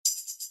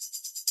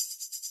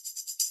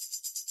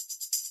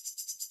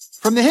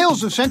From the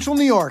hills of central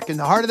New York in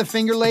the heart of the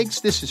Finger Lakes,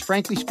 this is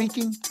Frankly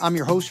Speaking. I'm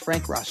your host,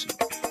 Frank Rossi.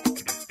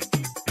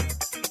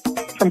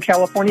 From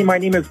California, my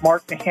name is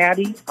Mark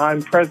Mahady.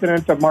 I'm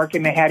president of Mark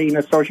Mahady and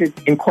Associates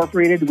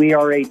Incorporated. We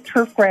are a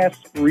turfgrass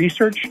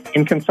research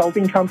and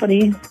consulting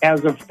company.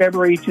 As of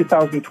February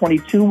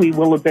 2022, we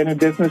will have been in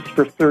business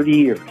for 30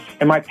 years.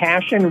 And my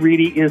passion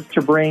really is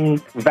to bring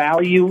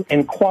value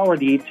and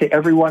quality to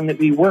everyone that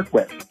we work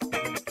with.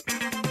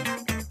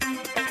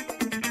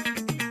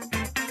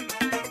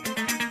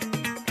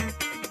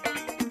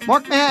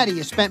 Mark Mahady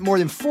has spent more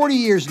than 40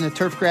 years in the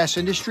turfgrass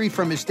industry,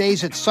 from his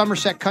days at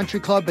Somerset Country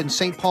Club in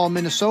St. Paul,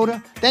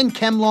 Minnesota, then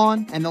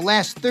Chemlawn, and the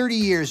last 30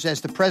 years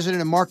as the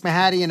president of Mark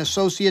Mahady and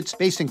Associates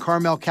based in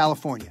Carmel,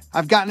 California.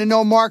 I've gotten to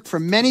know Mark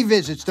from many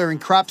visits during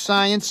crop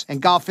science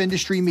and golf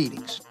industry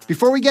meetings.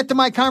 Before we get to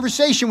my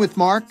conversation with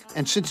Mark,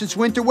 and since it's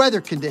winter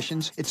weather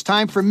conditions, it's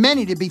time for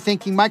many to be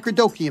thinking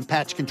microdokium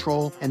patch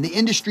control and the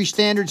industry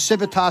standard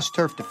Civitas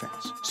Turf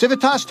Defense.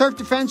 Civitas Turf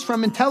Defense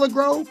from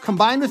Intelligro,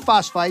 combined with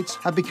phosphites,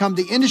 have become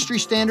the industry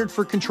standard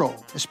for control,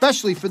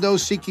 especially for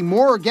those seeking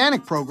more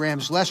organic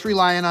programs less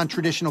reliant on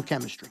traditional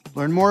chemistry.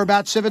 Learn more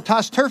about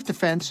Civitas Turf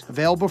Defense,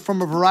 available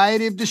from a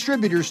variety of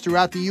distributors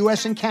throughout the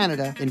U.S. and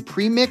Canada in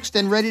pre-mixed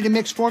and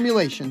ready-to-mix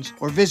formulations,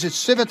 or visit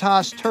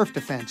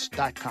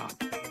civitasturfdefense.com.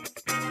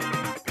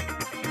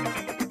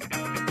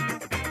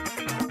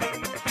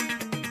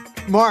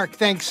 Mark,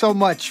 thanks so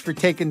much for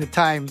taking the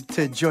time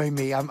to join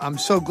me. I'm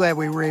so glad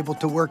we were able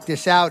to work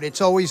this out.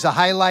 It's always a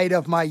highlight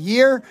of my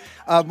year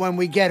when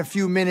we get a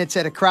few minutes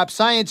at a crop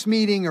science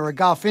meeting or a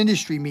golf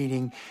industry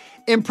meeting.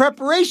 In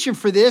preparation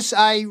for this,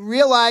 I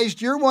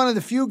realized you're one of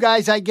the few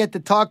guys I get to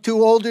talk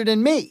to older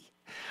than me.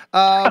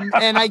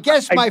 And I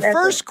guess my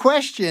first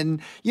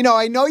question,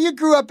 I know you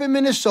grew up in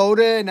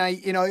Minnesota, and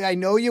I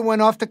know you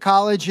went off to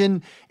college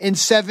in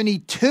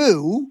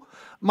 72.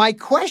 My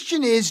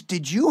question is,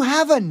 did you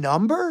have a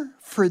number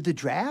for the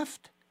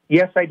draft?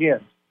 Yes, I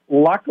did.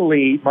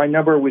 Luckily, my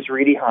number was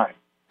really high.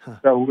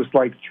 So it was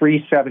like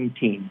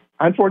 317.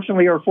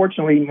 Unfortunately or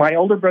fortunately, my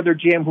older brother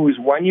Jim, who is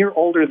 1 year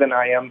older than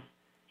I am,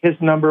 his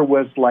number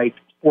was like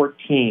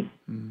 14.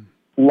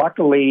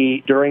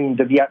 Luckily, during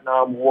the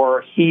Vietnam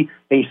War,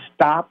 they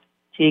stopped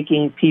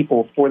taking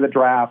people for the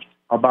draft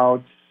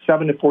about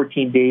 7 to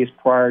 14 days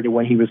prior to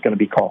when he was going to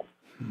be called.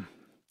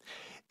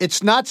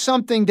 It's not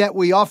something that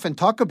we often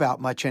talk about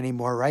much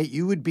anymore, right?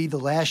 You would be the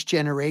last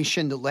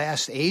generation, the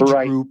last age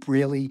group,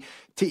 really,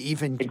 to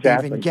even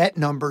get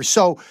numbers.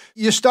 So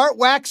you start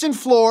waxing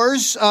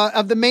floors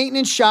of the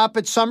maintenance shop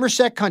at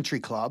Somerset Country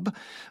Club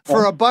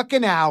for $1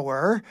 an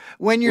hour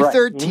when you're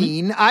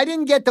 13. Mm-hmm. I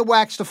didn't get to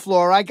wax the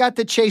floor. I got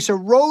to chase a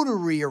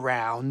rotary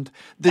around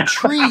the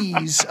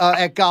trees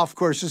at golf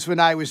courses when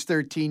I was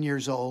 13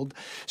 years old.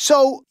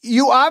 So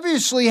you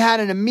obviously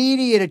had an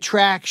immediate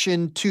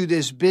attraction to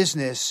this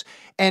business.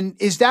 And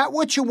is that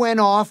what you went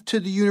off to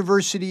the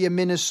University of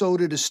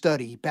Minnesota to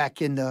study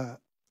back in the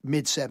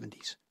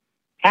mid-70s?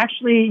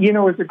 Actually,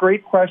 it's a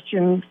great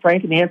question,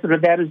 Frank, and the answer to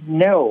that is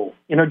no.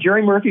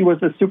 Jerry Murphy was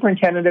the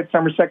superintendent at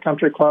Somerset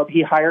Country Club.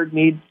 He hired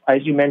me,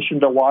 as you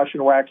mentioned, to wash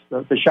and wax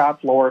the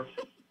shop floor.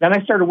 Then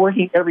I started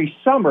working every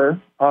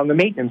summer on the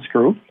maintenance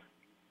crew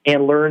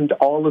and learned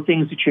all the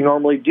things that you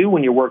normally do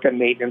when you work on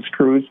maintenance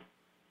crews.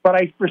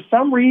 But for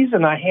some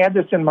reason, I had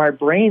this in my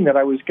brain that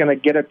I was going to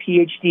get a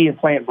PhD in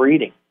plant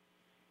breeding.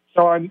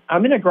 So I'm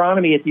in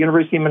agronomy at the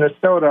University of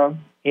Minnesota,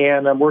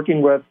 and I'm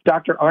working with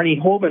Dr. Arnie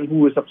Hoban,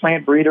 who is a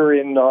plant breeder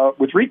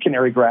with reed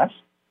canary grass,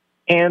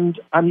 and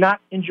I'm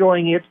not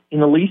enjoying it in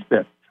the least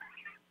bit.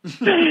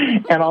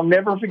 And I'll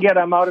never forget,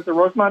 I'm out at the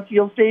Rosemont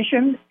Field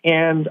Station,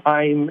 and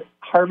I'm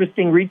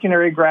harvesting reed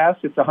canary grass.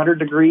 It's 100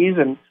 degrees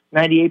and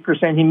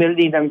 98%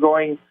 humidity, and I'm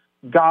going,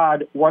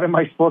 God, what am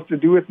I supposed to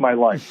do with my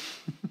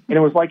life? And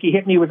it was like he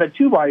hit me with a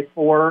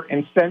 2x4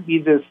 and sent me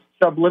this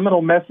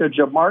subliminal message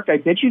of, Mark, I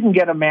bet you can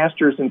get a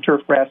master's in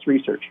turfgrass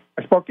research.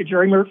 I spoke to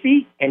Jerry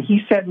Murphy, and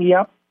he set me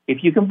up,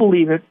 if you can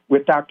believe it,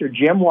 with Dr.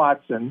 Jim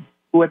Watson,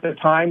 who at the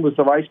time was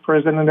the vice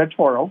president at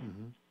Toro.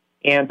 Mm-hmm.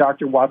 And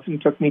Dr. Watson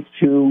took me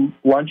to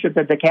lunch at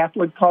the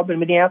Catholic Club in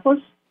Minneapolis,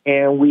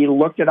 and we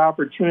looked at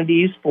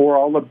opportunities for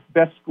all the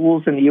best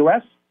schools in the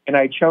U.S., and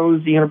I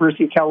chose the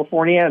University of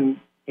California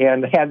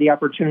and had the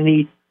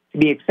opportunity to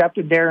be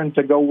accepted there and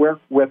to go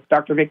work with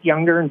Dr. Vic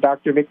Younger and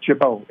Dr. Vic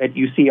Chabot at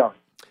UCR.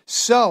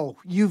 So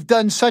you've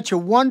done such a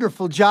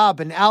wonderful job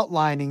in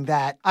outlining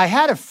that. I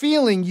had a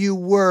feeling you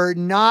were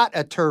not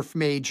a turf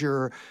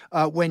major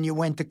when you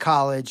went to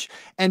college.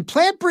 And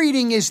plant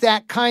breeding is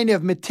that kind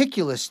of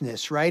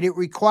meticulousness, right? It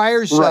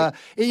requires,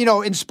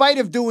 in spite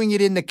of doing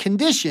it in the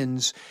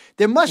conditions,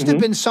 there must have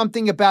been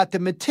something about the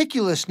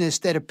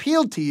meticulousness that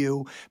appealed to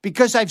you,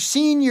 because I've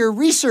seen your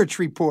research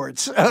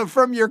reports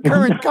from your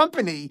current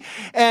company,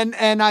 and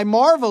I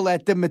marvel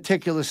at the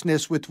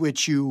meticulousness with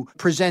which you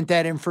present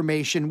that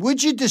information.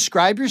 Would you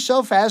describe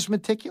yourself as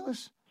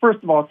meticulous?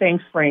 First of all,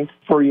 thanks, Frank,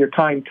 for your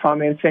kind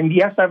comments. And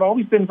yes, I've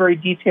always been very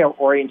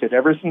detail-oriented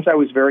ever since I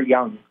was very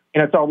young.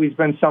 And it's always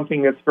been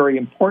something that's very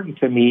important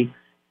to me.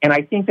 And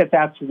I think that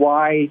that's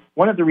why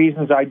one of the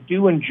reasons I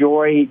do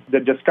enjoy the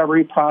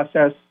discovery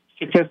process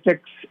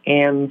statistics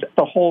and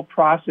the whole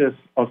process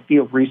of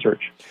field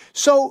research.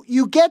 So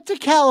you get to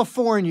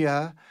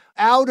California,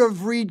 out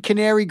of reed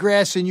canary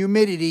grass and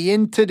humidity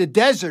into the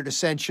desert,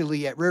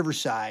 essentially, at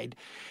Riverside.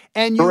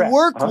 And you Correct.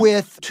 work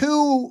with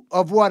two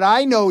of what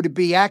I know to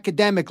be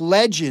academic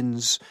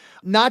legends,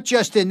 not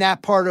just in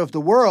that part of the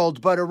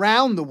world, but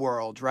around the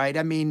world, right?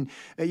 I mean,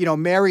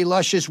 Mary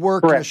Lush's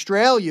work in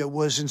Australia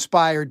was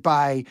inspired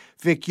by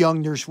Vic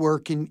Youngner's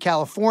work in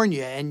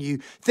California. And you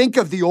think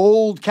of the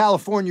old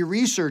California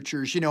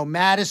researchers,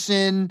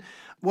 Madison.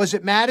 Was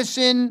it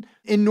Madison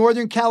in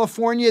Northern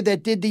California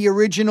that did the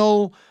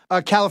original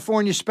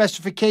California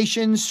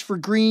specifications for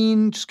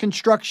greens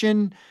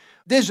construction?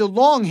 There's a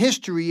long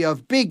history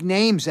of big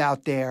names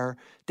out there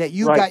that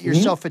you got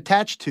yourself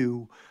attached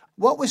to.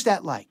 What was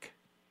that like?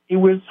 It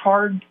was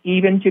hard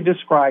even to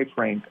describe,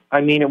 Frank.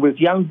 I mean, it was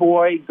young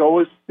boy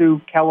goes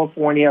to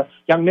California,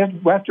 young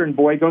Midwestern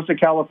boy goes to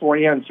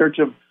California in search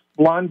of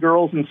blonde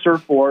girls and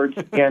surfboards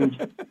and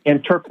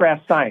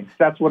turfgrass science.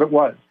 That's what it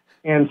was.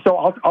 And so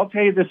I'll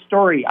tell you this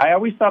story. I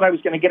always thought I was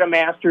going to get a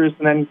master's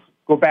and then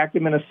go back to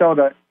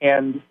Minnesota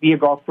and be a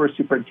golf course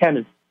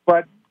superintendent.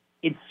 But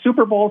it's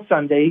Super Bowl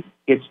Sunday.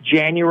 It's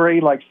January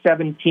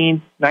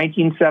 17th,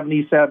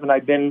 1977.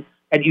 I've been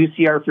at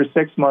UCR for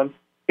 6 months.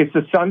 It's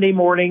a Sunday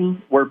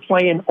morning. We're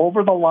playing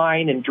over the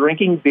line and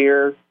drinking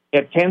beer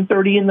at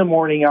 10:30 in the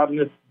morning out in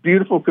this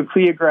beautiful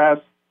kikuyu grass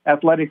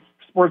athletic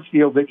sports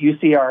field at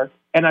UCR.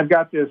 And I've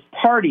got this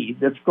party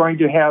that's going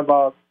to have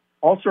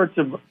all sorts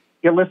of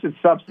illicit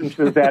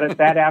substances at it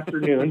that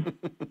afternoon.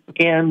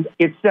 And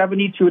it's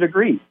 72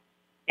 degrees.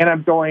 And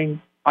I'm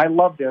going, I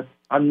love this.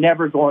 I'm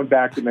never going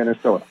back to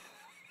Minnesota.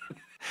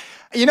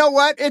 You know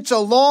what? It's a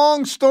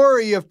long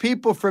story of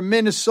people from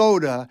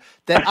Minnesota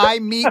that I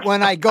meet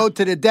when I go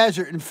to the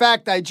desert. In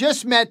fact, I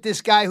just met this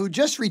guy who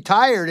just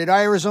retired at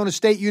Arizona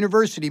State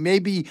University.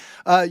 Maybe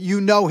you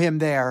know him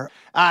there.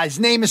 His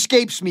name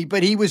escapes me,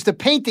 but he was the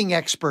painting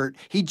expert.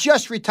 He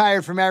just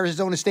retired from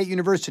Arizona State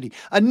University.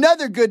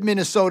 Another good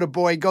Minnesota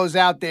boy goes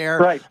out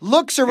there,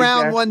 looks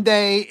around one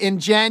day in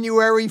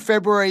January,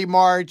 February,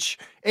 March,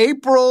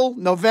 April,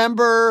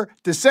 November,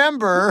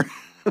 December,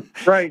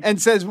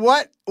 and says,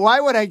 why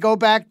would I go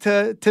back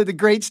to the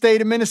great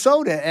state of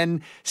Minnesota,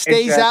 and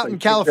stays out in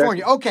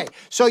California? Okay,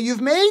 so you've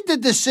made the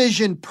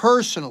decision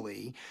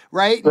personally,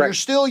 right? And you're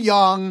still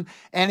young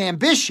and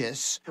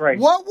ambitious.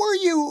 What were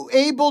you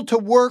able to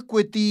work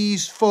with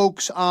these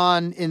folks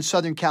on in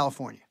Southern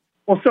California?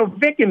 Well, so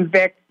Vic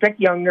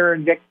Youngner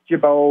and Vic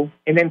Jabot,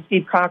 and then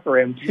Steve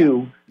Cochran,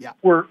 too,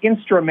 were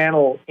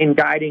instrumental in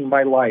guiding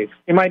my life.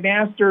 In my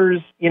master's,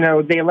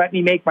 they let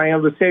me make my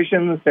own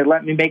decisions. They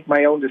let me make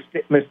my own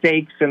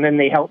mistakes, and then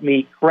they helped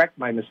me correct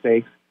my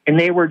mistakes. And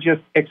they were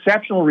just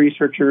exceptional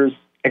researchers,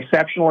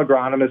 exceptional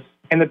agronomists,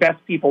 and the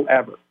best people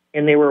ever.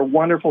 And they were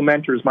wonderful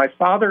mentors. My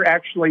father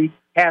actually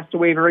passed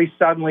away very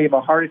suddenly of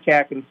a heart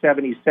attack in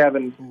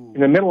 1977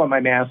 in the middle of my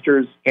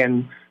master's,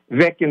 and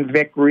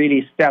Vic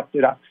really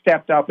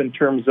stepped up in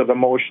terms of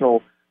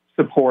emotional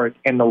support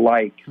and the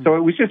like. So it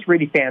was just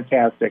really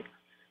fantastic.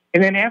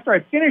 And then after I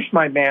finished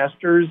my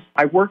master's,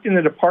 I worked in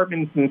the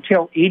department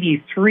until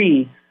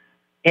 1983,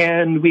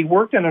 and we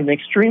worked on an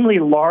extremely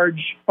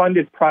large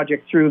funded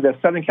project through the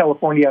Southern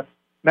California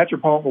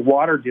Metropolitan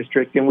Water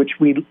District, in which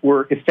we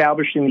were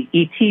establishing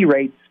the ET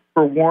rates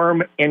for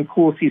warm and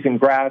cool season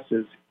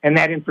grasses. And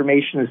that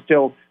information is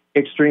still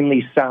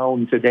extremely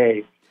sound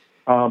today.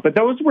 But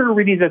those were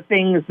really the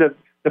things that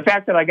the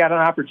fact that I got an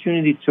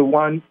opportunity to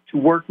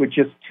work with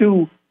just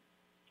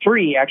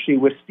three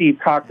with Steve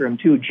Cochran,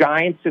 two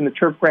giants in the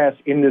turfgrass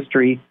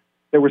industry.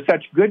 They were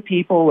such good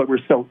people. They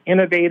were so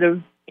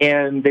innovative,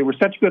 and they were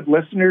such good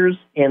listeners,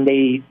 and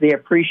they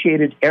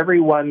appreciated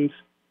everyone's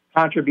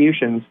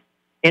contributions.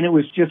 And it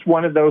was just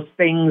one of those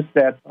things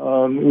that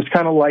it was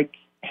kind of like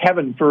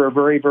heaven for a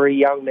very, very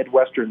young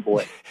Midwestern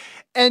boy.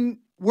 And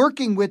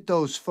working with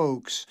those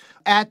folks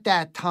at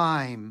that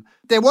time,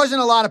 there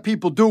wasn't a lot of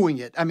people doing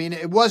it. I mean,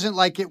 it wasn't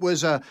like it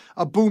was a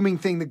booming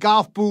thing. The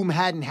golf boom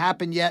hadn't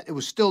happened yet. It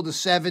was still the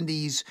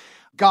 70s.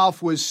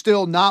 Golf was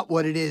still not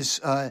what it is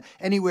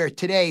anywhere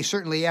today,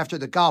 certainly after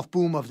the golf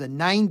boom of the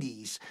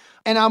 90s.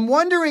 And I'm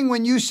wondering,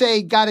 when you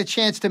say got a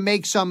chance to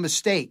make some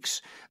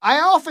mistakes, I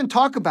often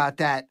talk about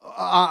that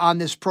on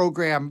this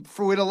program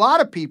with a lot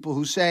of people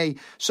who say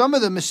some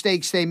of the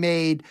mistakes they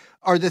made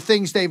are the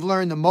things they've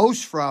learned the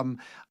most from.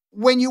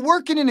 When you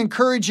work in an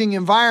encouraging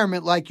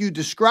environment like you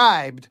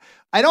described,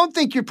 I don't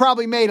think you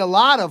probably made a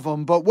lot of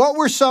them, but what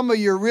were some of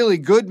your really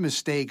good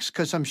mistakes?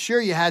 Because I'm sure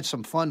you had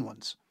some fun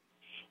ones.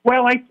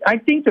 Well, I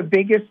think the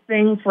biggest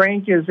thing,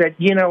 Frank, is that,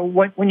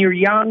 when you're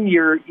young,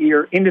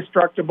 you're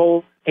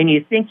indestructible, and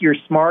you think you're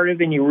smarter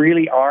than you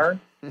really are.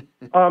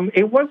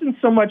 It wasn't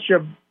so much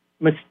of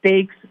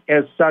mistakes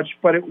as such,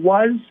 but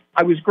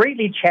I was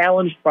greatly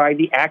challenged by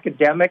the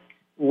academic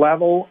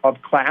level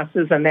of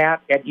classes and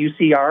that at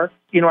UCR.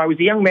 I was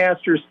a young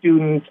master's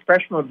student,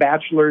 freshman and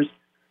bachelor's,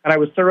 and I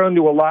was thrown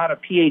into a lot of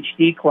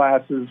PhD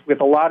classes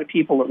with a lot of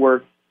people that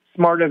were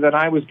smarter than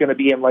I was going to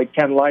be in like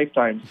 10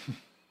 lifetimes.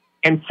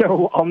 And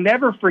so I'll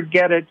never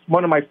forget it.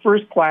 One of my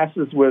first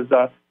classes was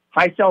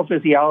high cell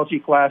physiology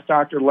class.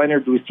 Dr.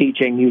 Leonard was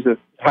teaching. He was a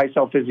high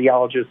cell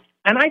physiologist.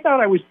 And I thought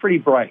I was pretty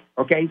bright,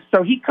 okay?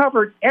 So he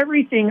covered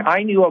everything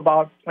I knew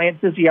about plant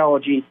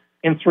physiology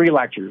in 3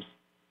 lectures.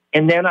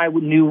 And then I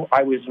knew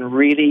I was in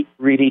really,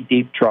 really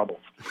deep trouble.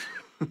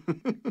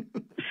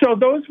 So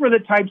those were the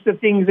types of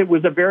things. It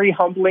was a very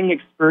humbling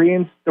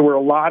experience. There were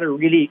a lot of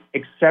really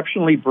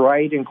exceptionally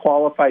bright and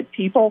qualified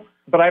people.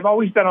 But I've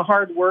always been a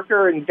hard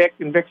worker, and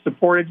Vic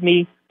supported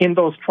me in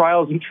those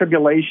trials and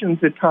tribulations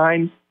at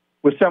times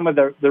with some of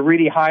the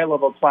really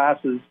high-level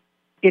classes.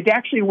 It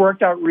actually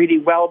worked out really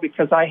well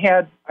because I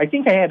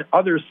think I had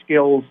other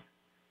skills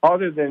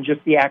other than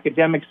just the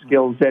academic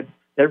skills that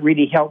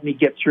really helped me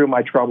get through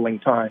my troubling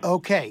time.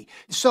 Okay.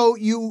 So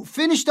you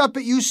finished up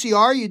at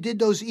UCR, you did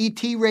those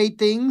ET rate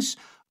things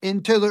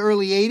into the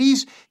early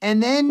 80s,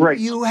 and then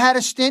you had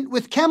a stint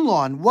with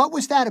Chemlawn. What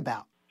was that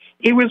about?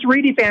 It was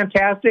really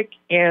fantastic,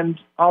 and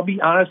I'll be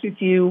honest with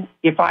you,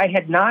 if I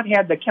had not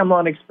had the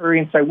Chemlawn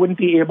experience, I wouldn't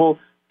be able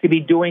to be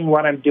doing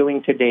what I'm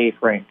doing today,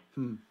 Frank.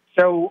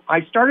 So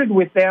I started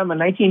with them in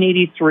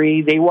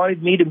 1983. They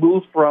wanted me to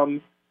move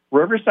from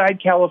Riverside,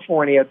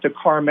 California to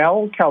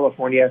Carmel,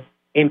 California,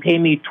 and pay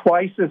me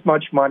twice as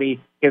much money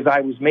as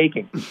I was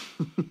making.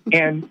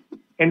 and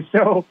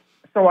so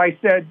I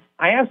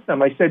asked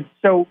them,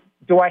 so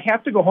do I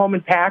have to go home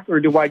and pack, or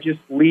do I just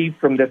leave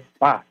from this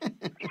spot?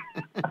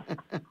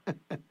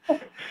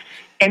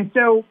 And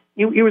so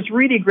it was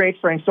really great,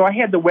 Frank. So I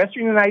had the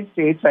Western United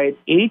States. I had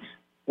 8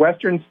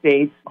 Western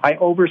states. I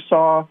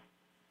oversaw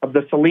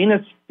the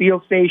Salinas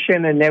field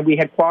station, and then we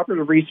had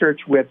cooperative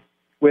research with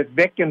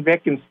Vic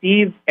and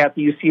Steve at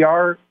the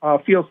UCR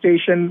field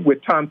station,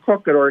 with Tom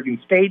Cook at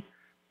Oregon State,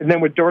 and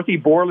then with Dorothy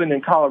Borland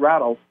in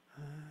Colorado.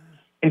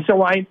 And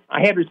so I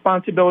had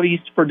responsibilities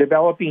for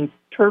developing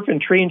turf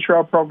and tree and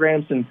trail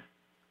programs in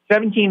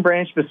 17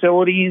 branch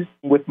facilities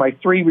with my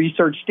 3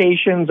 research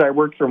stations. I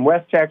worked from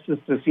West Texas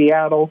to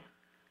Seattle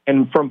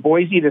and from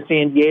Boise to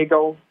San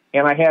Diego,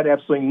 and I had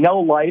absolutely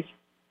no life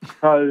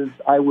because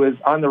I was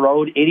on the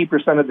road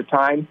 80% of the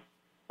time,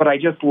 but I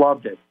just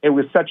loved it. It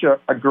was such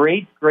a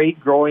great, great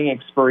growing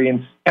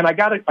experience, and I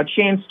got a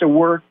chance to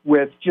work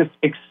with just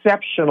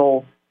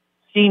exceptional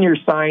senior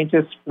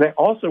scientists that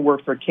also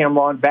worked for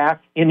Chemlawn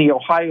back in the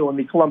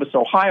Columbus,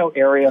 Ohio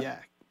area. Yeah.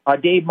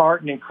 Dave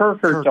Martin and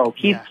Kirk Herto,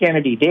 Keith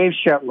Kennedy, Dave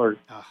Shetler,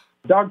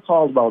 Doug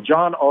Caldwell,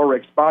 John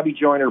Ulrichs, Bobby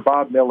Joyner,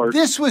 Bob Miller.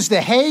 This was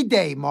the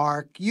heyday,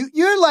 Mark.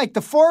 You're like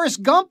the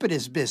Forrest Gump in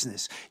his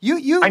business.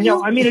 I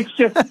know. I mean, it's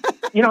just,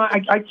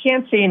 I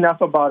can't say enough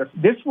about it.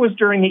 This was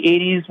during the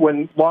 80s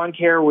when lawn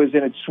care was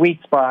in its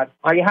sweet spot.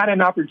 I had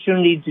an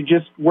opportunity to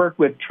just work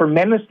with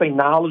tremendously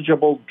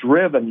knowledgeable,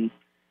 driven,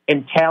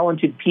 and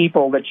talented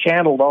people that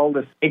channeled all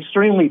this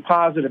extremely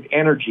positive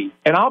energy.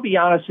 And I'll be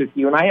honest with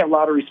you, and I have a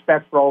lot of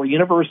respect for all the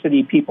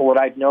university people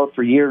that I've known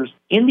for years.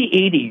 In the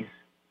 80s,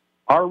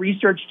 our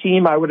research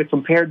team, I would have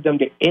compared them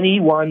to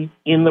anyone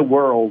in the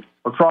world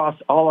across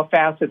all the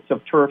facets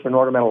of turf and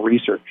ornamental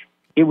research.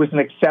 It was an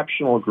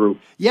exceptional group.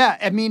 Yeah,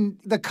 I mean,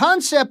 the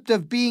concept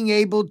of being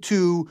able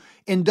to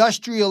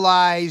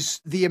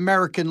industrialize the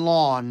American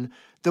lawn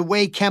the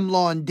way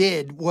Chemlawn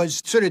did was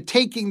sort of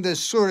taking the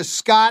sort of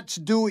Scott's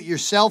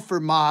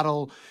do-it-yourselfer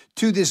model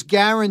to this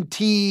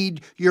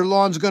guaranteed your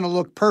lawn's going to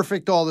look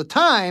perfect all the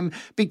time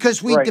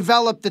because we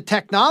developed the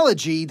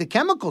technology, the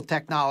chemical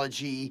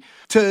technology,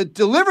 to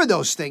deliver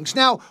those things.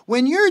 Now,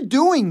 when you're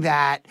doing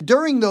that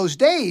during those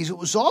days, it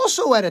was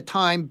also at a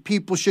time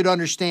people should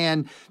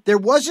understand there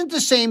wasn't the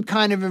same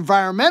kind of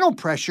environmental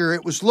pressure.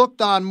 It was looked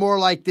on more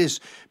like this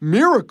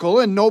miracle,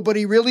 and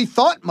nobody really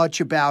thought much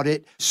about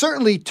it.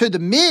 Certainly to the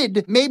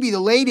maybe the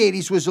late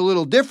 80s was a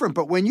little different,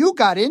 but when you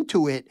got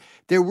into it,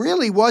 there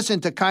really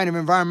wasn't the kind of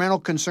environmental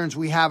concerns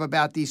we have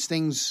about these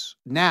things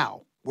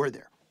now, were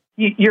there?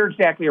 You're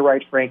exactly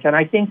right, Frank. And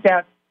I think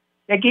that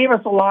gave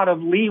us a lot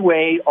of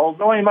leeway,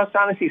 although I must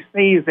honestly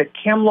say is that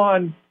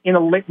Chemlawn, in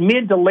the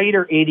mid to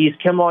later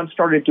 80s, Chemlawn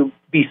started to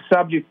be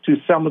subject to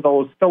some of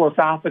those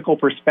philosophical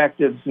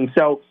perspectives. And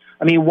so,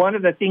 I mean, one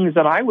of the things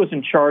that I was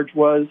in charge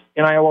was,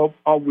 and I was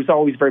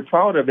always very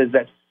proud of, is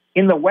that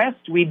in the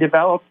West, we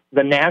developed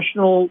the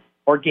National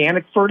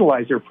Organic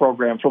Fertilizer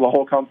Program for the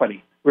whole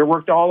company. We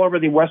worked all over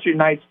the Western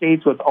United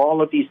States with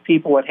all of these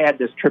people that had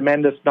this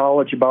tremendous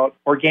knowledge about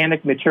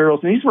organic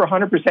materials. And these were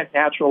 100%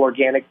 natural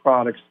organic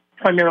products,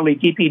 primarily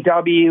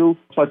DPW,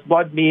 plus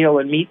blood meal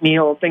and meat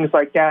meal, things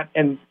like that.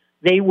 And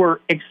they were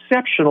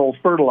exceptional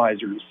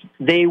fertilizers.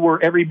 They were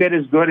every bit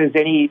as good as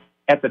any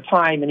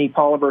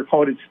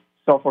polymer-coated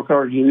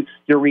sulfur-coated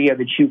urea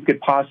that you could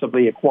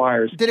possibly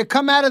acquire. Did it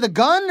come out of the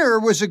gun, or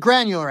was it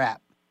granular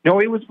app? No,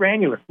 it was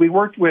granular. We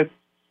worked with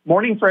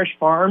Morning Fresh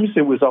Farms.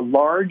 It was a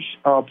large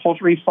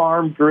poultry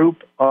farm group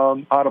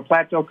out of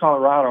Platteville,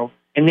 Colorado,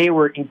 and they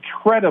were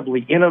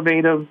incredibly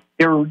innovative.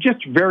 They were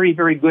just very,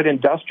 very good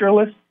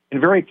industrialists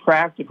and very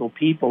practical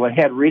people that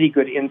had really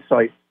good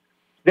insight.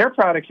 Their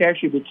products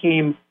actually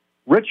became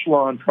Rich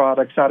Lawn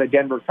products out of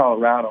Denver,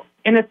 Colorado.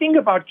 And the thing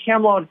about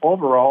Chemlawn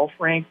overall,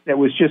 Frank, that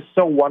was just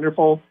so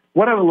wonderful,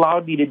 what it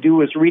allowed me to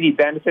do is really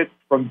benefit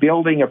from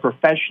building a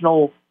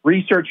professional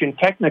research and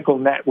technical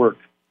network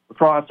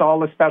across all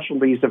the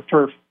specialties of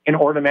turf and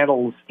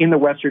ornamentals in the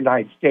Western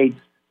United States.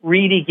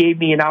 Really gave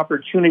me an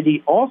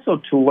opportunity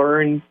also to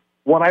learn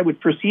what I would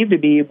perceive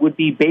to would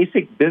be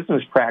basic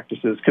business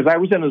practices, because I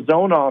was in a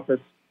zone office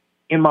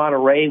in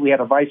Monterey. We had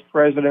a vice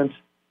president,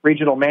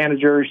 regional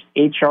managers,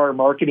 HR,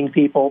 marketing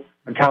people,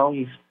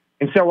 accountants.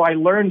 And so I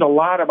learned a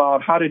lot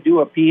about how to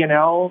do a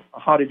P&L,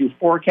 how to do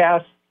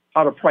forecasts,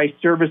 how to price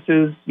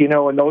services,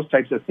 and those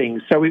types of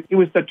things. So it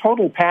was the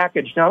total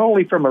package, not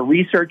only from a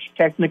research,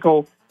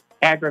 technical,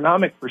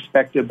 agronomic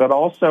perspective, but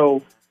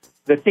also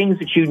the things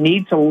that you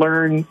need to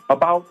learn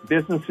about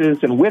businesses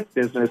and with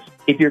business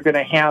if you're going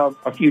to have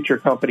a future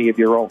company of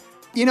your own.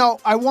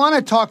 I want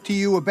to talk to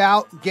you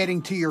about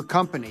getting to your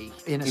company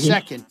in a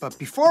second, but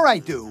before I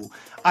do,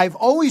 I've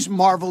always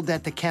marveled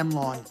at the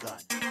Chemlawn gun.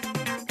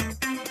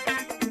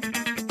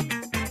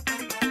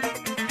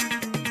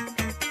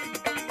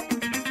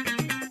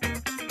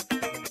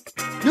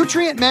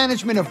 Nutrient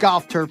management of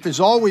golf turf is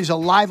always a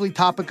lively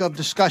topic of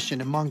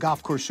discussion among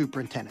golf course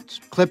superintendents.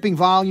 Clipping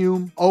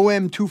volume,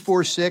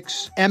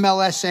 OM246,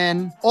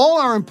 MLSN, all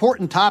are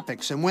important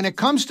topics. And when it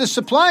comes to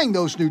supplying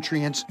those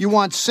nutrients, you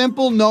want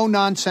simple,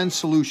 no-nonsense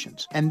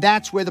solutions. And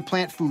that's where the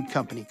Plant Food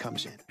Company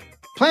comes in.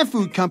 Plant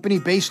Food Company,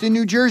 based in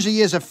New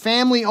Jersey, is a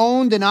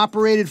family-owned and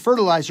operated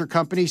fertilizer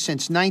company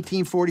since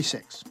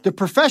 1946. The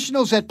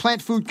professionals at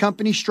Plant Food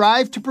Company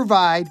strive to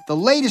provide the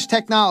latest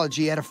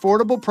technology at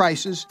affordable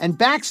prices and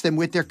backs them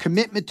with their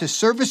commitment to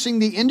servicing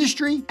the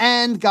industry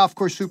and golf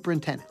course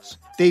superintendents.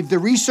 They've the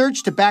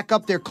research to back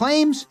up their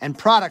claims and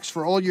products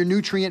for all your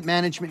nutrient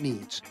management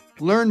needs.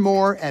 Learn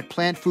more at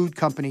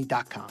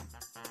plantfoodcompany.com.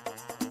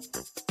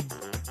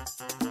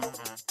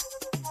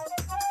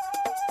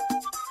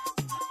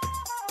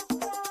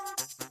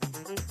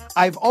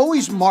 I've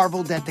always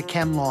marveled at the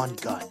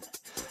Chemlawn gun,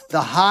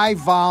 the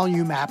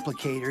high-volume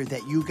applicator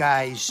that you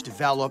guys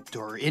developed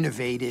or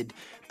innovated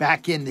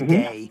back in the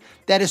day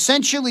that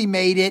essentially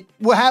made it,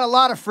 had a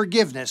lot of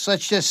forgiveness.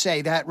 Let's just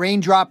say that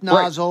raindrop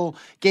nozzle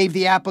gave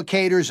the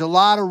applicators a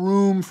lot of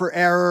room for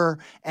error,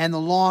 and the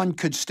lawn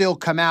could still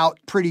come out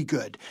pretty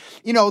good.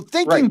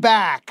 Thinking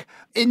back,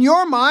 in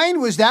your mind,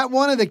 was that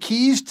one of the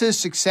keys to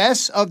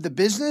success of the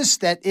business,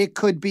 that it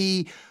could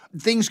be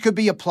things could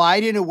be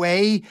applied in a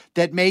way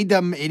that made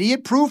them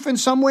idiot-proof in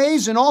some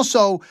ways, and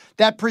also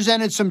that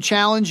presented some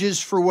challenges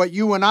for what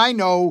you and I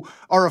know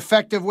are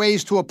effective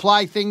ways to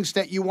apply things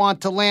that you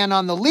want to land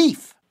on the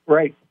leaf?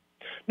 Right.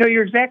 No,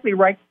 you're exactly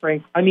right,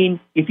 Frank. I mean,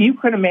 if you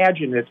could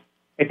imagine it,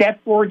 at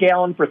that 4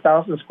 gallon per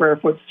 1,000 square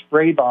foot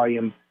spray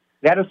volume,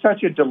 that is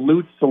such a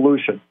dilute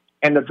solution.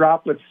 And the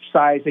droplet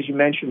size, as you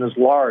mentioned, is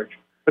large.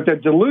 But the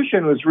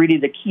dilution was really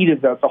the key to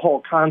the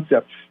whole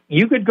concept.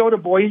 You could go to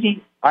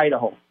Boise,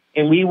 Idaho,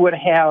 and we would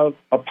have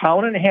 1.5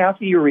 pounds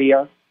of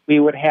urea.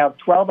 We would have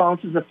 12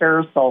 ounces of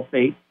ferrous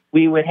sulfate.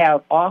 We would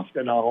have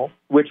Oftanol,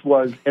 which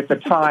was, at the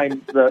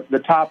time,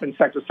 the top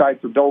insecticide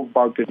for dove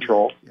bug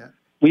control. Yeah.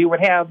 We would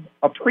have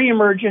a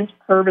pre-emergent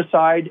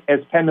herbicide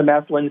as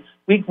pendimethalin.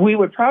 We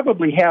would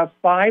probably have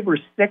 5 or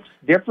 6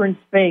 different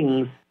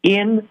things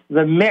in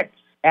the mix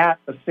at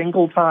a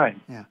single time.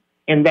 Yeah.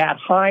 And that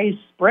high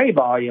spray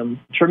volume,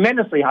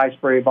 tremendously high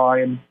spray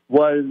volume,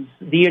 was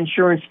the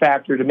insurance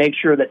factor to make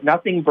sure that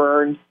nothing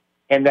burned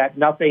and that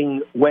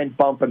nothing went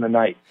bump in the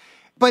night.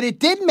 But it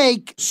did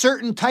make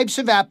certain types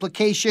of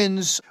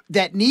applications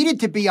that needed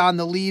to be on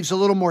the leaves a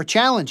little more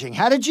challenging.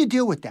 How did you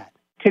deal with that?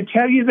 To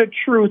tell you the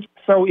truth,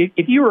 so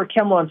if you were a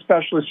Chemlawn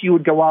specialist, you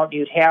would go out and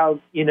you'd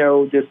have,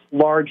 this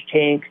large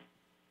tank.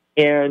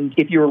 And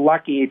if you were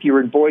lucky, if you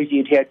were in Boise,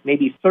 you'd have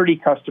maybe 30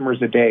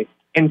 customers a day.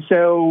 And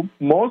so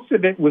most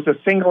of it was a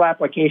single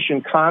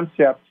application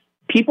concept.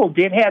 People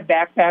did have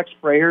backpack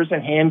sprayers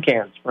and hand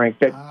cans, Frank,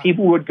 that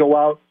people would go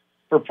out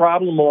for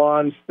problem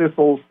lawns,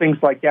 thistles, things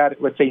like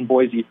that, let's say in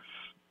Boise.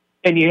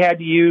 And you had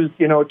to use,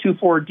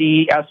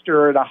 2,4-D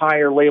ester at a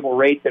higher label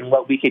rate than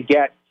what we could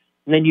get.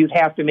 And then you'd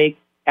have to make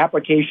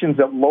applications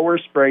at lower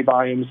spray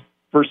volumes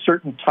for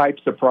certain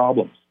types of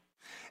problems.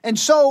 And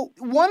so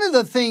one of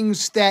the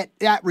things that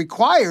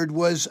required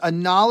was a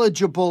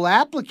knowledgeable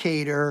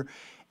applicator.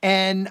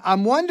 And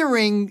I'm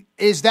wondering,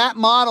 is that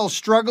model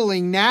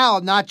struggling now,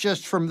 not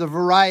just from the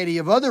variety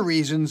of other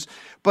reasons,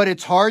 but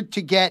it's hard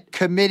to get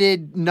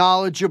committed,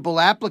 knowledgeable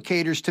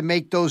applicators to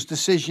make those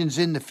decisions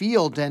in the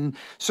field? And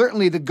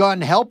certainly the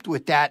gun helped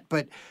with that.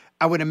 But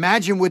I would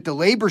imagine with the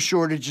labor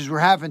shortages we're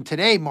having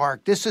today,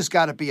 Mark, this has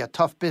got to be a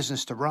tough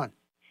business to run.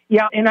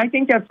 Yeah, and I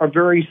think that's a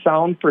very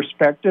sound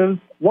perspective.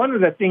 One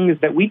of the things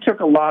that we took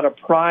a lot of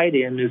pride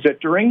in is that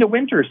during the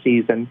winter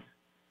season,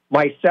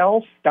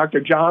 myself,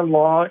 Dr. John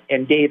Law,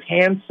 and Dave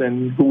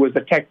Hansen, who was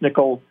a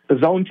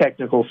zone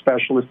technical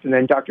specialist, and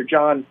then Dr.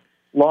 John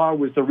Law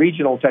was the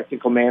regional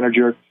technical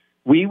manager,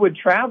 we would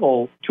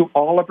travel to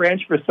all the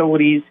branch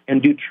facilities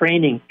and do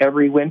training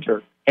every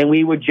winter. And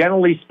we would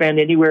generally spend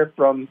anywhere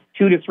from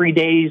 2 to 3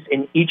 days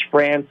in each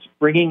branch,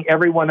 bringing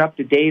everyone up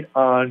to date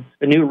on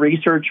the new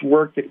research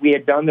work that we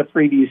had done the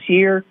previous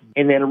year,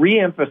 and then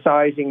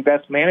re-emphasizing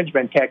best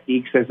management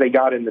techniques as they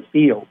got in the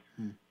field.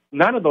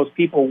 None of those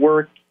people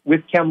work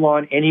with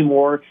Chemlawn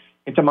anymore.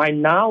 And to my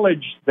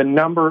knowledge, the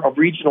number of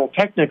regional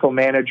technical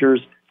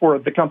managers for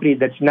the company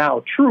that's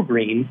now True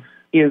Green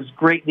is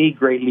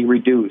greatly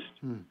reduced.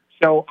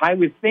 So I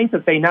would think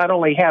that they not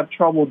only have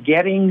trouble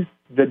getting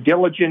the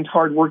diligent,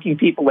 hardworking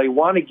people they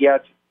want to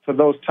get for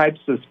those types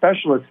of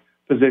specialist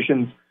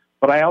positions,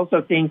 but I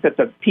also think that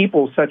the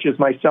people such as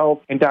myself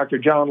and Dr.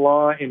 John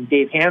Law and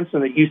Dave Hansen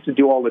that used to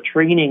do all the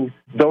training,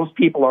 those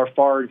people are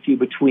far and few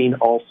between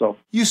also.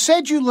 You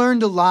said you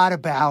learned a lot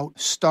about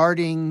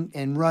starting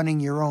and running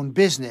your own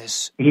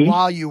business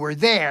while you were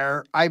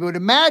there. I would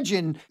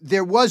imagine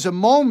there was a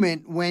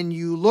moment when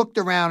you looked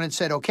around and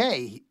said,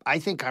 okay, I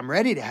think I'm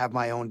ready to have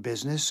my own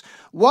business.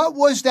 What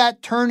was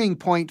that turning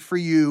point for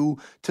you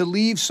to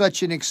leave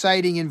such an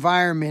exciting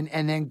environment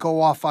and then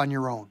go off on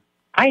your own?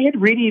 I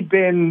had really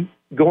been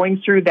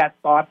going through that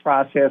thought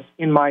process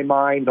in my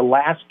mind the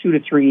last 2 to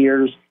 3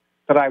 years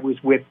that I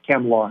was with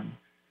Chemlawn.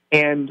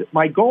 And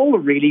my goal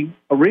really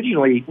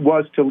originally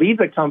was to leave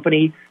the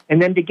company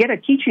and then to get a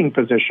teaching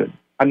position,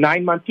 a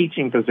 9-month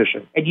teaching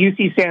position at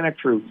UC Santa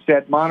Cruz,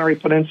 at Monterey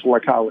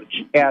Peninsula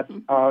College, at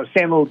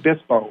San Luis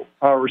Obispo,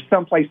 or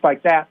someplace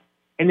like that,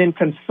 and then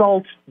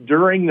consult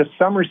during the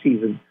summer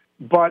season.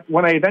 But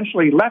when I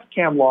eventually left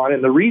Chemlawn,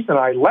 and the reason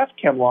I left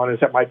Chemlawn is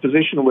that my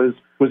position was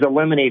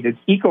eliminated.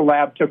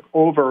 Ecolab took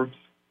over,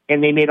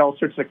 and they made all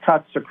sorts of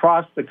cuts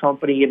across the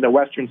company, and the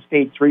Western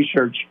States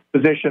research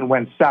position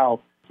went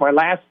south. My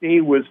last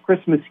day was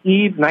Christmas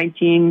Eve,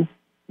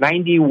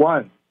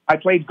 1991. I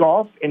played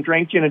golf and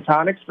drank gin and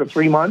tonics for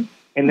 3 months,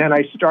 and then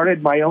I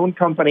started my own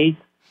company,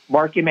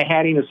 Mark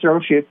Mahady and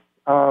Associates,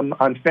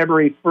 on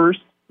February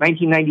 1st,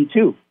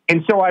 1992.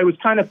 And so I was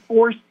kind of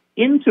forced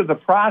into the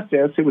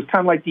process. It was kind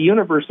of like the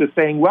universe is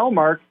saying, well,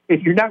 Mark,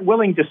 if you're not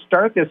willing to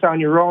start this on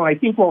your own, I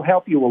think we'll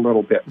help you a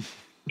little bit.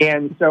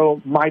 And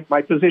so my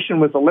position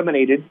was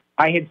eliminated.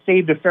 I had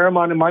saved a fair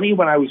amount of money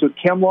when I was with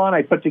Chemlawn.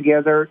 I put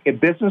together a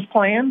business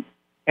plan,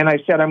 and I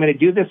said, I'm going to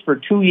do this for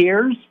 2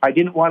 years. I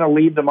didn't want to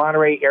leave the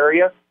Monterey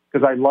area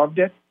because I loved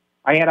it.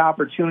 I had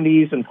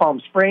opportunities in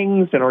Palm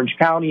Springs and Orange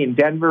County and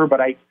Denver,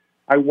 but I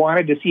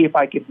wanted to see if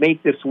I could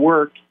make this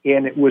work,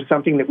 and it was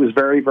something that was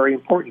very, very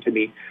important to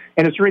me.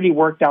 And it's really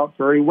worked out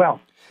very well.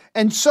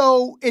 And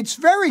so it's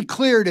very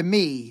clear to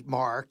me,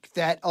 Mark,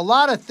 that a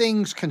lot of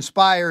things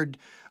conspired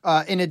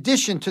in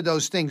addition to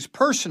those things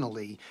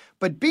personally.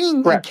 But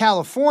being in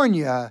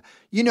California,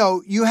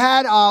 you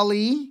had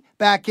Ali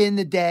back in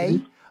the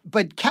day,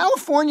 but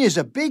California is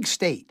a big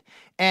state,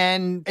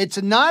 and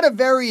it's not a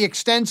very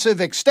extensive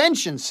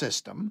extension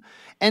system.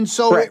 And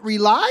so it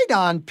relied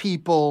on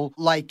people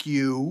like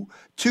you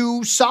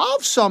to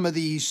solve some of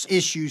these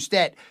issues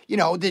that,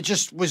 there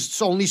just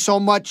was only so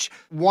much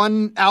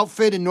one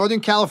outfit in Northern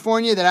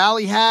California that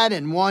Ali had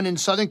and one in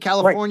Southern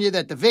California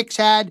that the Vicks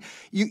had.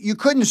 You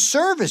couldn't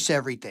service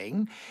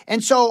everything.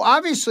 And so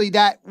obviously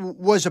that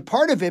was a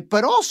part of it,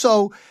 but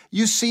also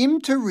you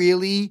seem to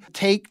really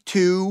take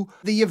to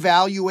the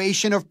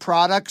evaluation of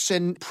products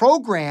and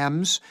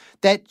programs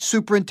that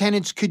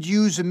superintendents could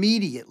use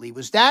immediately.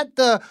 Was that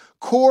the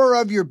core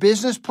of your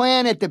business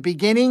plan at the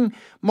beginning,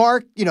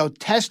 Mark?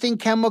 Testing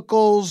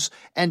chemicals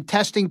and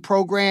testing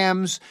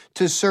programs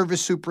to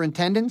service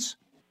superintendents?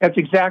 That's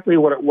exactly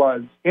what it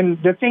was.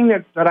 And the thing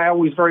that I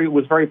always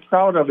was very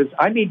proud of is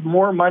I made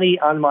more money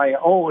on my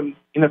own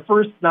in the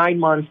first 9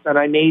 months than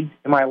I made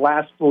in my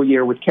last full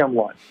year with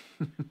Chemlawn.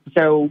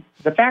 So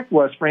the fact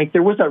was, Frank,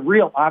 there was a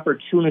real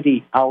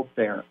opportunity out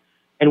there.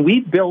 And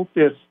we built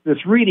this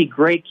really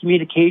great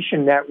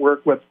communication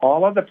network with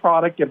all of the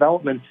product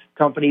development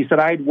companies that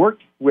I had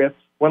worked with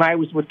when I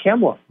was with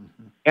Chemlawn.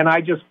 And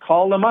I just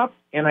called them up,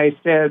 and I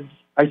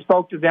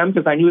spoke to them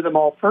because I knew them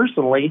all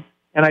personally.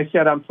 And I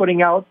said, I'm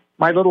putting out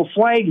my little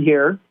flag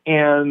here,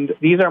 and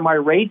these are my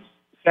rates.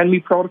 Send me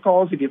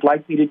protocols if you'd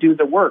like me to do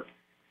the work.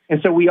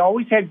 And so we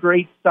always had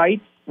great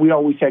sites. We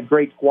always had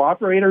great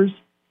cooperators.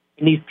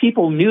 And these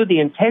people knew the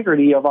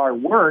integrity of our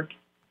work.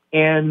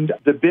 And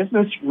the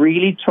business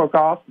really took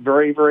off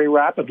very, very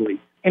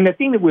rapidly. And the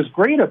thing that was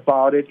great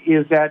about it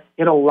is that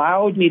it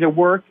allowed me to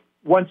work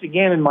once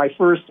again in my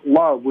first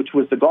love, which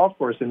was the golf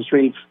course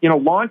industry.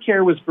 Lawn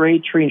care was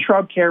great. Tree and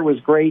shrub care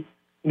was great.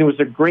 And it was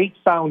a great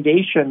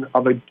foundation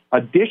of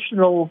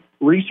additional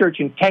research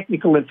and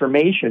technical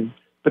information.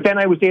 But then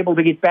I was able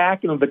to get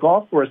back into the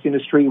golf course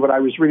industry, what I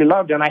was really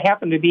loved. And I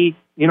happened to be,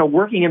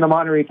 working in the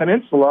Monterey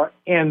Peninsula.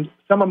 And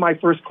some of my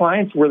first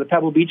clients were the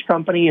Pebble Beach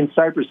Company and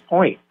Cypress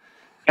Point.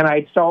 And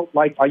I felt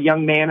like a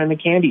young man in a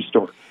candy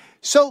store.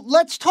 So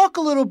let's talk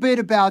a little bit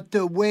about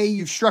the way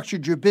you've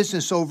structured your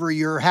business over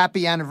your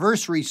happy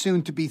anniversary,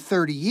 soon to be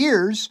 30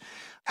 years.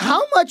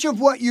 How much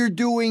of what you're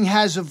doing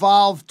has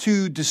evolved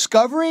to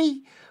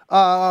discovery,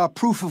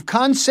 proof of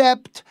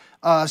concept,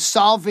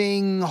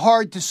 solving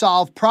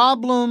hard-to-solve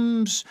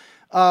problems?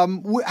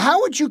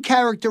 How would you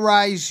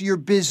characterize your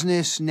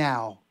business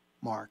now,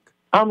 Mark?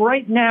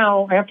 Right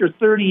now, after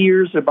 30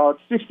 years, about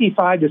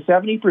 65 to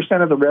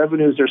 70% of the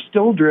revenues are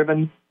still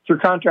driven through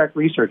contract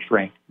research,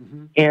 Frank.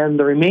 Mm-hmm. And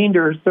the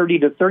remainder, 30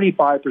 to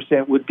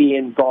 35%, would be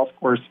in golf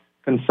course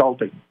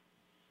consulting.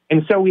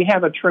 And so we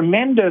have a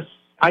tremendous,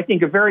 I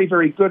think, a very,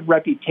 very good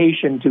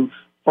reputation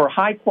for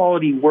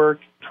high-quality work,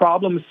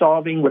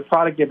 problem-solving with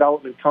product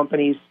development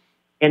companies,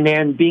 and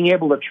then being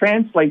able to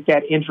translate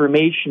that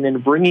information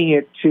and bringing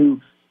it to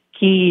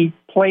key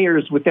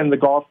players within the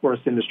golf course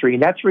industry.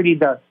 And that's really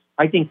the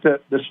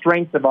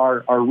strength of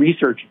our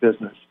research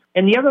business.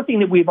 And the other thing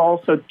that we've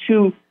also,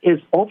 too, is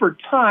over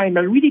time,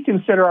 I really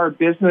consider our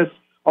business,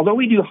 although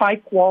we do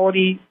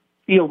high-quality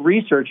field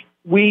research,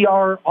 we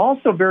are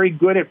also very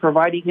good at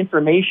providing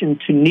information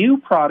to new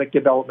product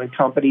development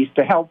companies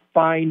to help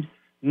find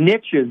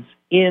niches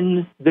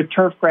in the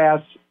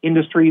turfgrass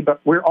industry.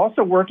 But we're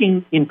also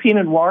working in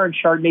Pinot Noir and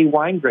Chardonnay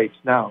wine grapes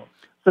now.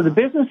 So the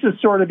business has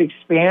sort of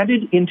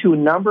expanded into a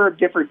number of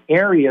different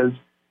areas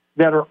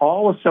that are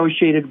all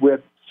associated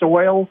with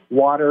soil,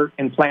 water,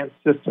 and plant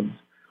systems.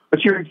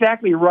 But you're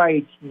exactly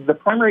right. The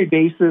primary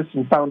basis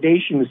and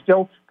foundation is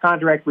still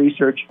contract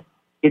research.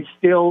 It's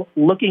still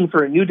looking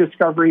for a new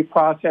discovery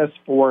process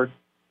for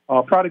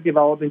product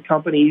development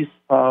companies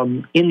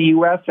in the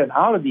U.S. and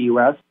out of the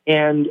U.S.,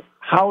 and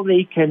how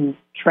they can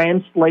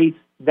translate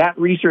that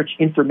research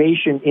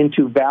information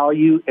into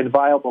value and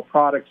viable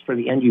products for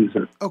the end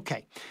user.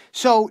 Okay.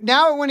 So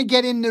now I want to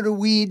get into the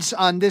weeds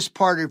on this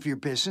part of your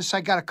business.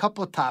 I got a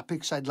couple of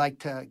topics I'd like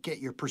to get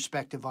your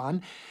perspective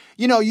on.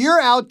 You know, you're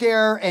out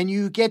there and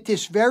you get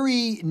this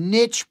very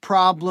niche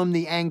problem,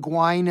 the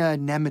Anguina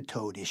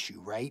nematode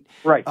issue, right?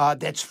 Right.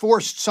 That's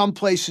forced some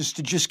places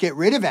to just get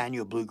rid of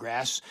annual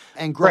bluegrass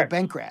and grow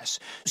bentgrass.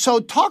 So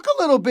talk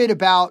a little bit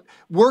about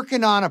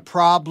working on a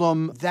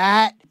problem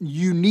that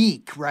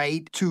unique,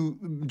 right, to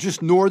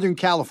just Northern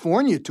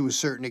California to a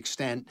certain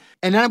extent.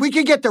 And then we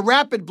can get the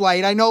rapid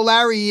blight. I know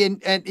Larry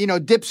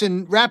and dips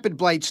in rapid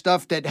blight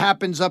stuff that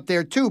happens up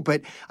there too,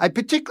 but I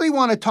particularly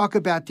want to talk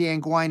about the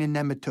Anguina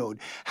nematode.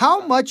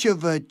 How much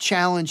of a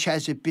challenge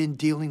has it been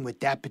dealing with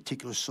that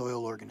particular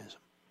soil organism?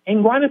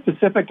 Anguina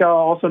pacifica,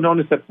 also known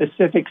as the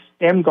Pacific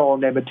stem gall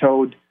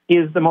nematode,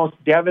 is the most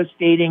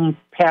devastating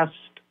pest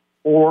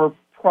or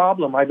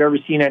problem I've ever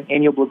seen on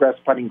annual bluegrass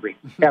putting green,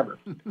 ever.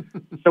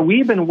 So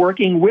we've been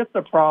working with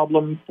the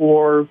problem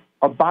for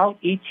about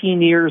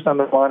 18 years on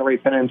the Monterey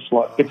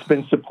Peninsula. It's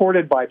been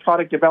supported by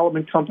product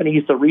development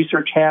companies. The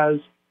research has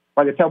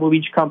by the Pebble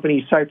Beach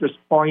Company, Cypress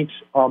Point,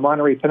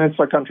 Monterey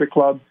Peninsula Country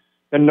Club,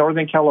 the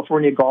Northern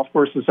California Golf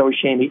Course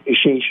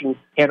Association,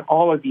 and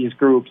all of these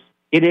groups.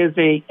 It is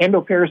a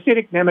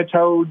endoparasitic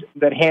nematode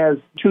that has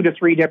 2 to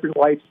 3 different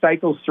life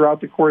cycles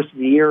throughout the course of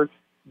the year,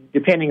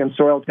 depending on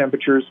soil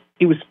temperatures.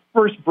 It was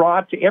first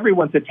brought to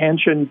everyone's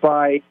attention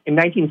in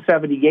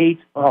 1978,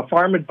 a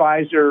farm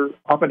advisor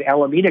up in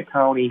Alameda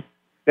County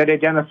that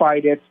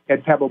identified it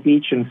at Pebble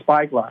Beach and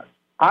Spyglass.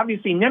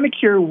 Obviously,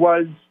 Nemacure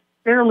was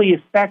fairly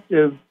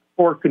effective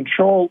for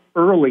control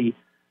early,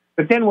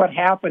 but then what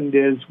happened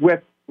is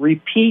with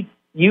repeat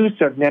use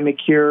of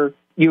Nemacure,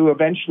 you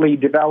eventually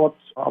developed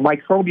a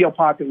microbial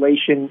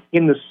population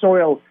in the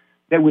soil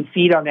that would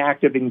feed on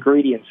active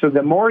ingredients. So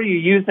the more you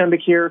use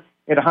Nemacure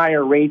at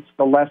higher rates,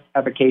 the less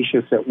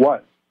efficacious it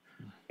was.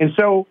 And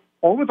so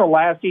over the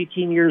last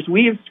 18 years,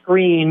 we have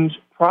screened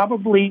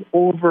probably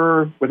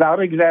over,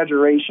 without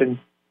exaggeration,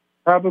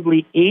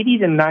 probably 80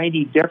 to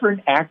 90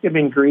 different active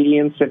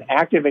ingredients and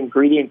active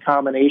ingredient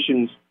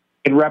combinations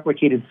in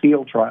replicated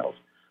field trials.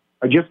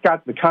 I just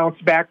got the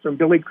counts back from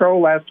Billy Crow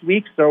last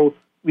week, so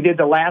we did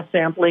the last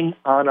sampling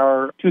on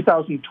our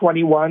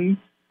 2021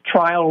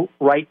 trial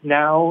right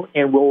now,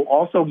 and we'll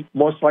also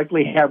most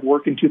likely have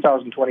work in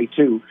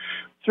 2022.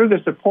 Through the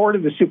support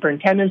of the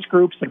superintendents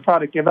groups and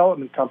product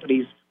development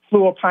companies,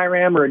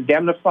 fluopyram or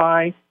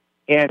Indemnify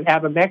and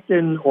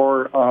abamectin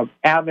or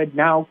Avid,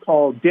 now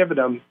called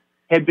Dividum,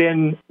 have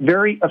been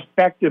very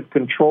effective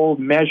controlled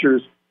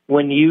measures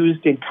when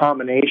used in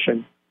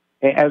combination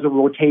as a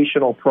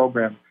rotational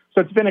program. So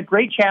it's been a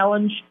great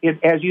challenge.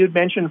 As you had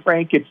mentioned,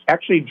 Frank, it's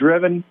actually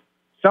driven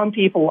some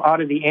people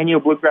out of the annual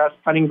bluegrass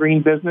putting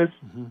green business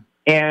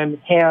and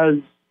has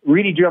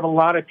really driven a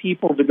lot of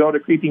people to go to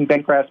creeping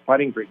bentgrass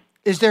putting green.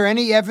 Is there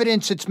any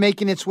evidence it's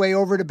making its way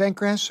over to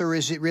bentgrass, or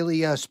is it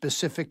really a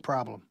specific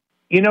problem?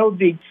 You know,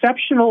 the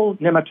exceptional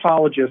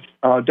nematologist,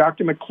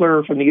 Dr.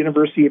 McClure from the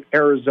University of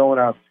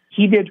Arizona,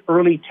 he did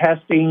early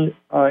testing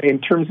in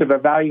terms of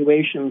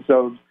evaluations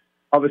of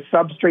a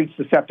substrate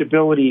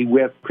susceptibility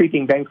with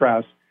creeping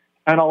bentgrass.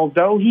 And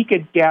although he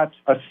could get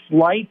a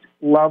slight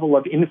level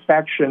of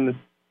infection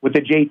with the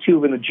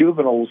J2 and the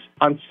juveniles,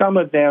 on some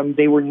of them,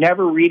 they were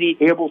never really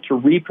able to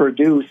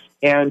reproduce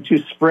and to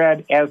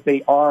spread as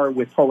they are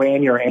with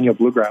Poa-annua or annual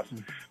bluegrass.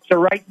 So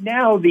right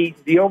now, the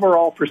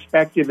overall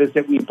perspective is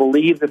that we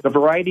believe that the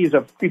varieties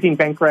of creeping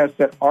bentgrass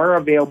that are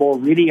available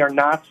really are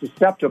not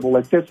susceptible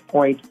at this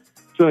point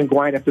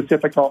Suinguina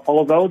pacifica,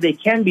 although they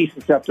can be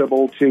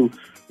susceptible to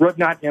root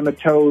knot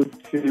nematode,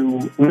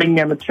 to ring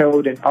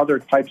nematode, and other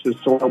types of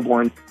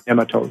soil-borne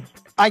nematodes.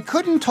 I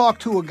couldn't talk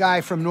to a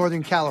guy from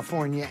Northern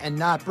California and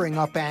not bring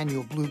up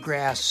annual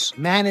bluegrass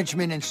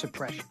management and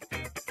suppression.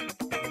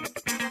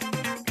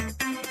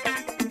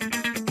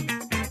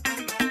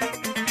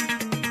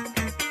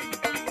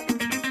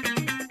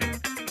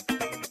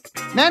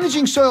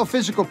 Managing soil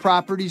physical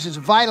properties is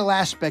a vital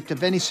aspect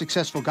of any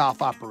successful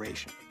golf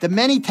operation. The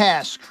many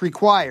tasks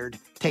required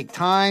take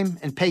time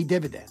and pay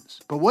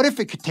dividends. But what if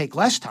it could take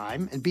less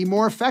time and be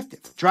more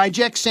effective?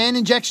 DryJect sand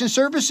injection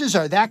services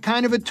are that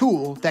kind of a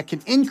tool that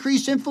can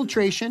increase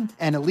infiltration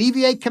and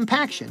alleviate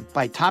compaction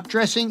by top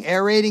dressing,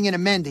 aerating, and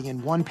amending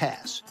in one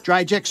pass.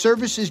 DryJect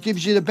services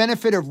gives you the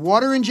benefit of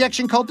water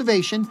injection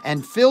cultivation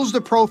and fills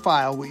the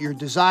profile with your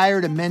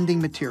desired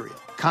amending material.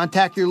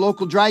 Contact your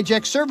local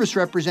DryJect service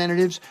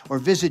representatives or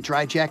visit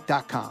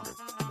dryject.com.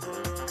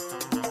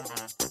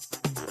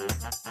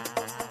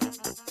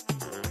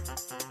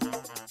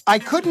 I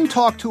couldn't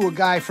talk to a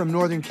guy from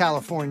Northern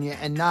California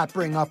and not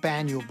bring up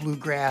annual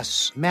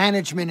bluegrass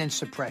management and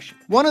suppression.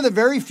 One of the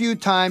very few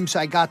times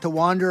I got to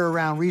wander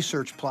around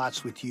research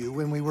plots with you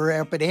when we were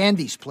up at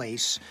Andy's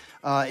place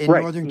in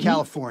Northern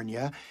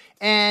California.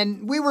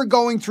 And we were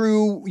going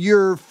through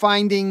your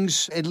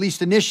findings, at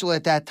least initial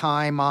at that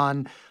time,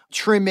 on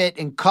trimmet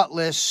and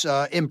cutlass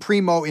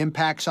imprimo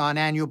impacts on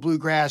annual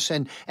bluegrass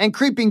and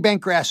creeping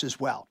bentgrass as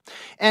well.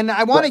 And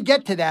I want to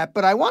get to that,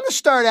 but I want to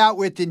start out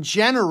with, in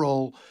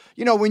general,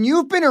 you know, when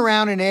you've been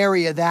around an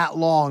area that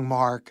long,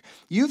 Mark,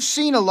 you've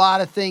seen a lot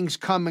of things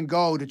come and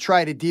go to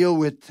try to deal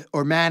with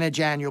or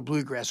manage annual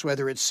bluegrass,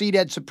 whether it's seed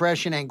head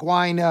suppression,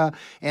 anguina,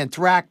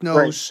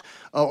 anthracnose,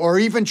 or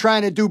even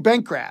trying to do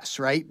bentgrass,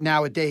 right,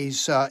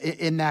 nowadays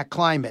in that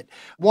climate.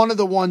 One of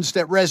the ones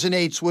that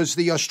resonates was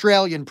the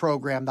Australian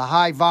program, the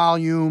high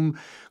volume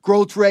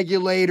growth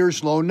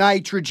regulators, low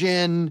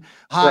nitrogen,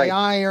 high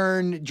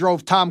iron,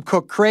 drove Tom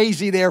Cook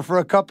crazy there for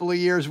a couple of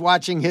years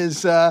watching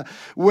his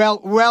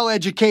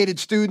well-educated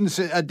students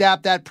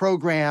adapt that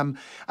program.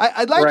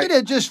 I'd like you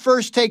to just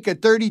first take a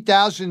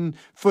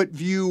 30,000-foot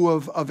view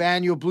of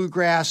annual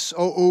bluegrass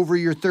over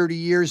your 30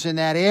 years in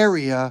that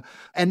area,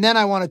 and then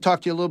I want to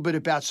talk to you a little bit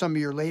about some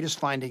of your latest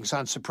findings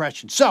on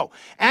suppression. So,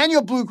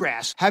 annual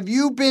bluegrass, have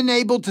you been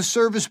able to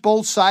service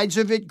both sides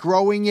of it,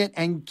 growing it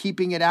and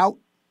keeping it out?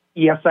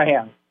 Yes, I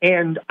have.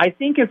 And I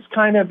think it's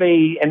kind of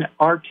an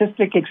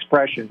artistic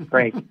expression,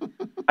 Frank.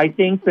 I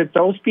think that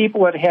those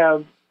people that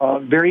have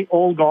very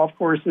old golf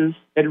courses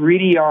that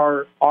really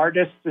are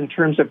artists in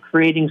terms of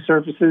creating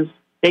surfaces,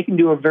 they can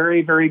do a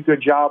very, very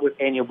good job with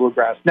annual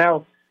bluegrass.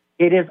 Now,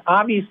 it is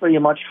obviously a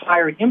much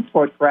higher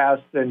input grass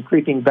than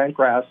creeping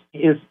bentgrass. It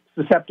is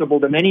susceptible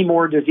to many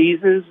more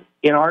diseases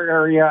in our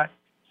area,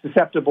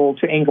 susceptible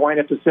to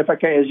Anguina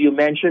pacifica, as you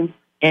mentioned,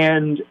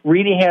 and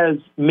really has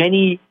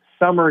many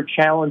summer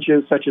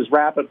challenges such as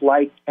rapid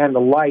light and the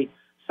light,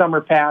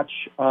 summer patch,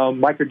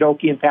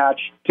 microdochian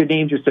patch, to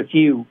name just a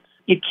few.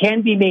 It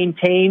can be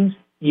maintained.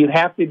 You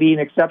have to be an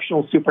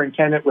exceptional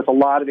superintendent with a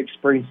lot of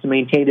experience to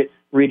maintain it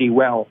really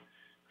well.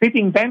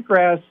 Creeping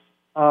bentgrass,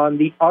 on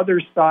the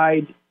other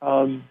side,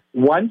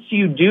 once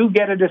you do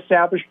get it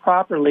established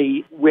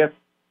properly with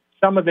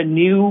some of the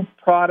new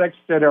products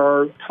that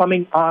are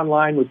coming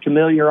online with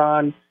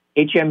Chemlawn,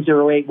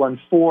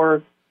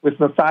 HM0814, with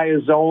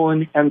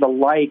methiazone and the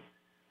like,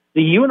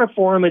 the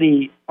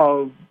uniformity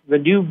of the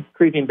new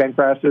creeping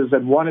bentgrasses,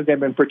 and one of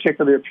them in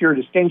particular, Pure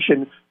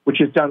Distinction, which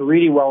has done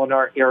really well in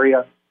our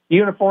area, the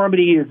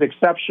uniformity is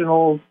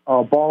exceptional,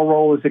 ball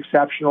roll is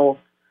exceptional,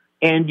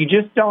 and you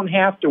just don't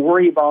have to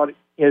worry about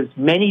as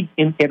many,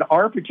 in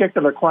our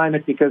particular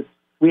climate, because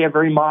we have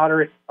very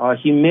moderate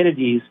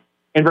humidities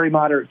and very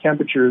moderate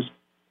temperatures.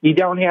 You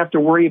don't have to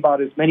worry about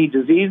as many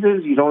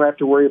diseases. You don't have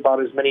to worry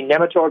about as many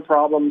nematode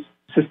problems.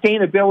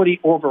 Sustainability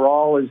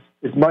overall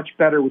is much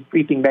better with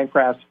creeping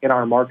bentgrass in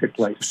our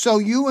marketplace. So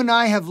you and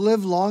I have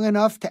lived long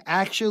enough to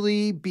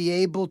actually be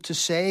able to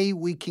say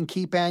we can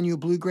keep annual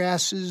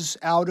bluegrasses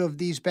out of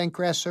these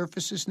bentgrass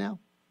surfaces now?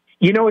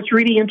 You know, it's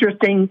really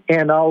interesting,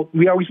 and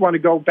we always want to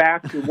go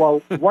back to,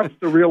 well, what's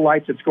the real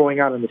life that's going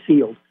on in the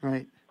field?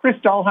 Right. Chris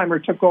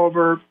Dahlheimer took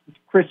over.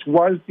 Chris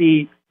was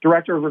the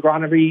director of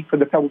agronomy for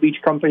the Pebble Beach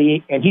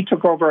Company, and he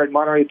took over at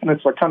Monterey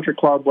Peninsula Country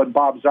Club when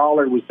Bob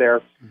Zoller was there.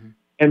 Mm-hmm.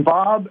 And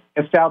Bob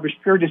established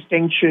Pure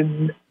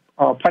Distinction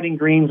putting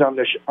greens on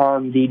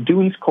the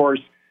Dunes course,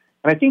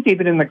 and I think they've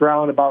been in the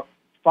ground about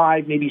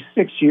 5, maybe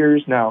 6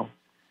 years now.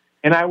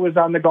 And I was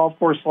on the golf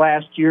course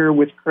last year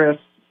with Chris,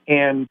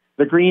 and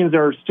the greens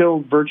are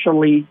still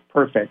virtually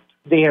perfect.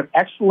 They have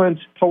excellent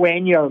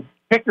Poania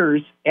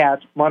pickers at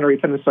Monterey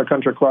Peninsula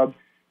Country Club,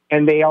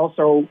 and they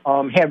also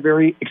have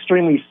very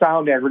extremely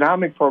sound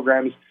agronomic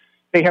programs.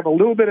 They have a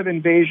little bit of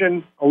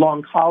invasion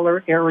along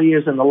collar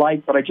areas and the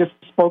like, but I just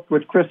spoke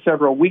with Chris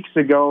several weeks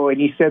ago,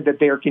 and he said that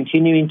they are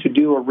continuing to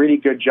do a really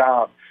good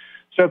job.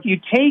 So if you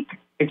take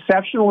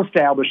exceptional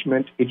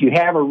establishment, if you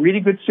have a really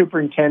good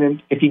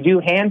superintendent, if you do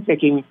hand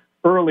picking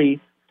early,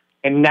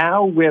 And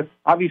now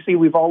obviously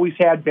we've always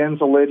had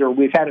benzoate, or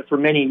we've had it for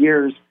many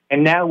years.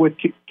 And now with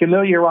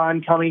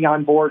Chemlawn coming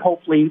on board,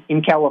 hopefully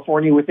in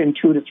California within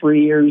 2 to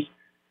 3 years,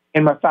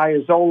 and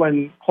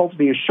methiazolin,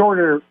 hopefully a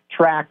shorter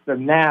track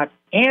than that,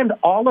 and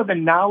all of the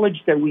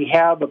knowledge that we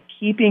have of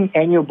keeping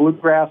annual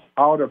bluegrass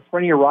out of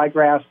perennial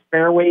ryegrass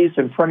fairways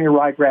and perennial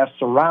ryegrass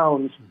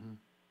surrounds,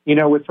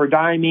 with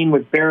verdiamine,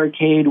 with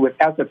barricade, with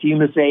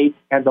ethofumizate,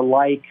 and the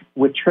like,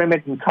 with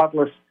trimet and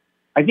cutlass,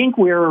 I think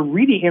we're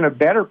really in a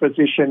better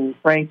position,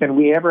 Frank, than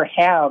we ever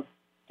have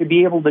to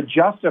be able to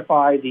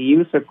justify the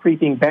use of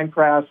creeping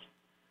bentgrass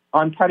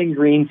on putting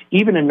greens,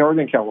 even in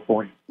Northern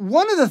California.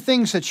 One of the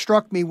things that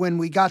struck me when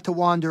we got to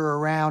wander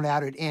around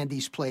out at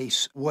Andy's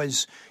place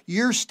was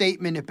your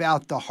statement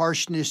about the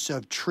harshness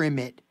of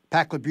trimet,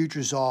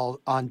 paclobutrazol,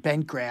 on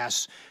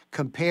bentgrass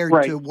compared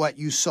to what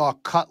you saw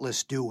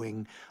Cutlass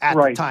doing at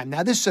the time.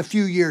 Now, this is a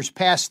few years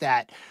past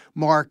that,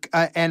 Mark,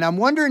 and I'm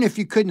wondering if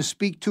you couldn't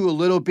speak to a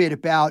little bit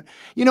about,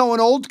 an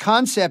old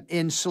concept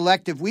in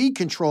selective weed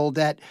control,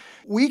 that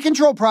weed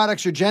control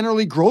products are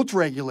generally growth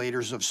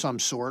regulators of some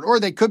sort, or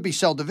they could be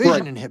cell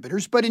division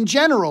inhibitors, but in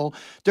general,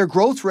 they're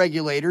growth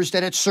regulators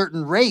that at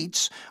certain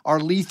rates are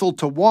lethal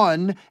to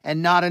one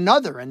and not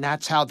another, and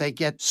that's how they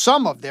get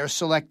some of their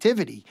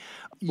selectivity.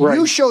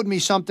 You showed me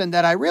something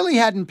that I really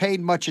hadn't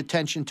paid much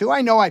attention to. I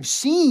know I've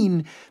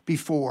seen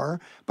before,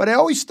 but I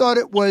always thought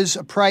it was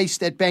a price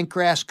that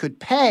bentgrass could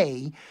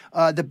pay,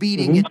 the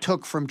beating it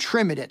took from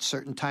trimet at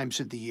certain times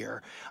of the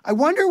year. I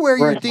wonder where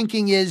your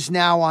thinking is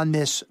now on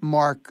this,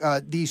 Mark,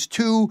 these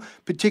two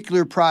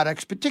particular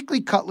products,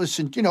 particularly Cutlass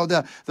and,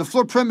 the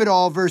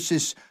florprimidol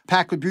versus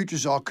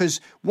paclobutrazol,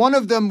 because one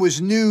of them was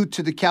new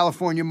to the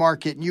California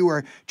market and you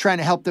were trying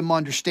to help them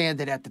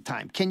understand it at the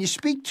time. Can you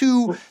speak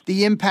to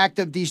the impact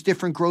of these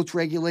different growth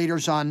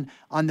regulators on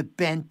the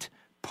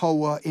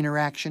bent-POA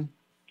interaction?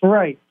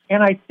 Right.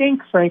 And I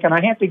think, Frank, and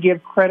I have to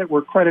give credit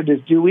where credit is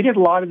due, we did a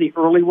lot of the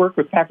early work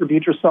with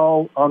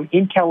paclobutrazol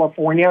in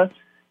California,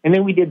 and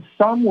then we did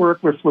some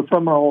work with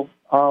florprimidol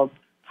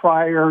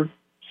prior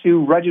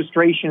to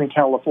registration in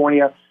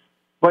California.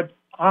 But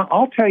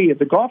I'll tell you,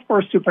 the golf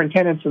course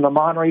superintendents in the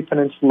Monterey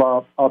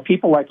Peninsula,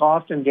 people like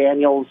Austin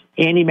Daniels,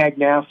 Andy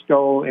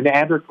Magnasco, and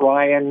Adric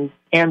Ryan,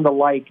 and the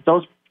like,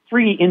 those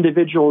three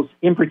individuals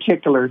in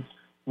particular,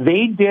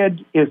 they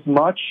did as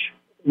much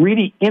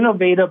really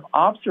innovative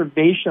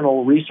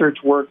observational research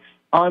work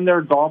on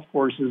their golf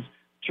courses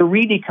to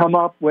really come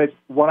up with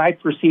what I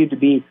perceive to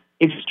be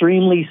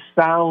extremely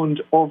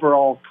sound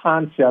overall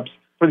concepts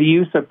for the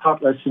use of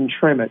Cutlass and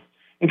trimet.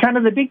 And kind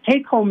of the big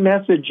take-home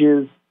message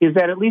is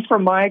that, at least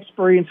from my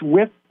experience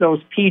with those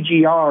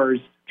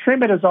PGRs,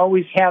 trimet has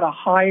always had a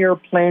higher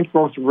plant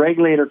growth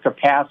regulator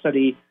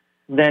capacity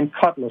than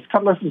Cutlass.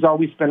 Cutlass has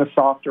always been a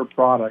softer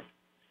product.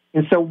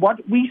 And so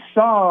what we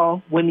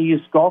saw when these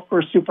golf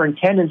course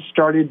superintendents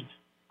started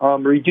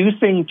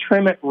reducing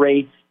trimet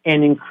rates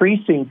and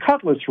increasing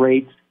Cutlass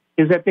rates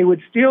is that they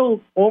would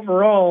still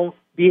overall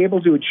be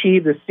able to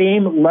achieve the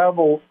same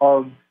level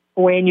of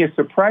Poania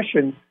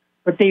suppression,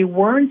 but they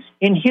weren't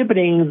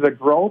inhibiting the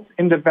growth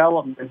and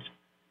development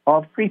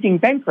of creeping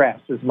bentgrass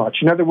as much.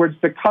 In other words,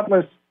 the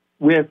Cutlass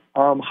with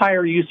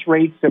higher use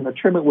rates and the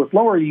trimet with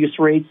lower use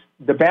rates,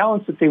 the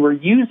balance that they were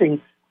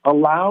using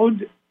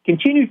allowed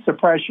continued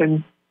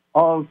suppression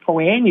of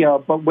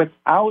Poania, but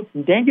without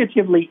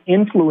negatively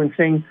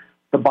influencing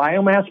the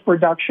biomass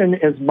production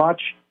as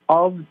much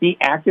of the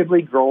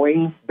actively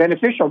growing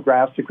beneficial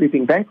grass, the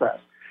creeping bentgrass.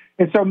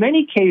 And so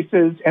many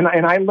cases, and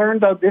I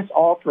learned of this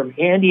all from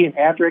Andy and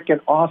Adric and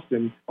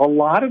Austin, a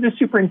lot of the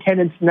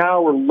superintendents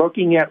now are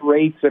looking at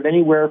rates of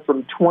anywhere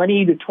from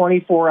 20 to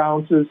 24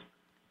 ounces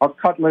of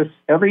Cutlass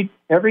every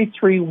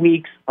 3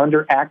 weeks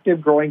under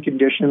active growing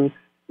conditions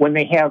when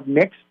they have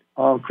mixed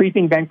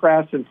creeping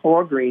bentgrass and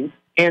floor greens.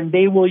 And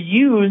they will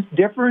use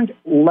different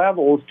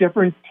levels,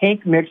 different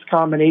tank mix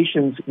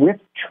combinations with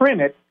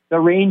trimet that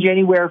range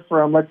anywhere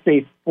from, let's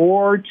say,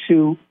 4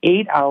 to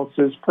 8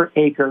 ounces per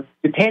acre,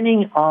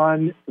 depending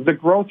on the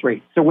growth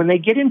rate. So when they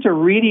get into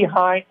really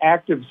high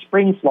active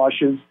spring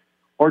flushes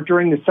or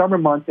during the summer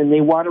month and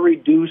they want to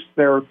reduce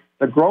the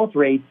growth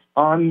rates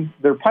on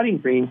their putting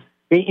greens,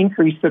 they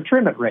increase the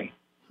trimet rate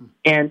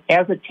and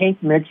as a tank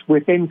mix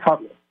within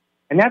Cutlass.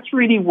 And that's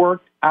really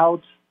worked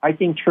out, I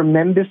think,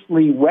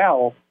 tremendously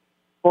well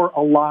for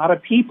a lot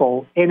of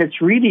people, and it's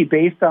really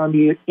based on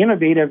the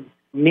innovative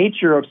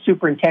nature of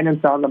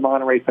superintendents on the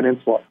Monterey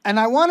Peninsula. And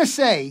I want to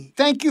say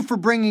thank you for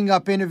bringing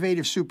up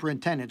innovative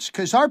superintendents,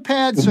 because our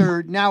paths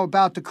are now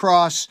about to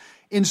cross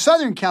in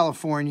Southern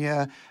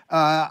California.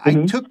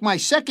 I took my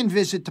second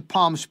visit to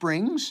Palm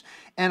Springs,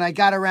 and I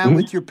got around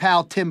with your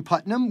pal Tim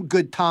Putnam,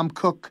 good Tom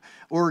Cook,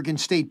 Oregon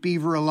State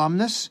Beaver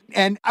alumnus.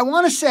 And I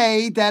want to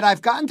say that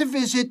I've gotten to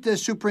visit the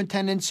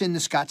superintendents in the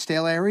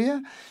Scottsdale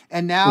area,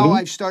 and now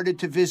I've started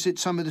to visit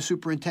some of the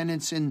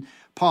superintendents in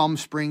Palm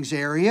Springs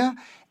area.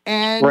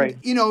 And,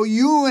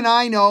 you and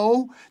I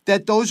know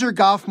that those are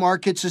golf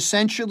markets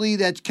essentially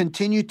that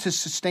continue to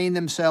sustain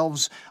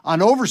themselves on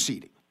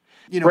overseeding.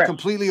 Correct.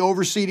 completely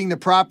overseeding the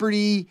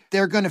property.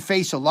 They're going to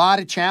face a lot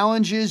of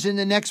challenges in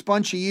the next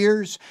bunch of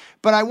years.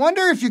 But I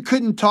wonder if you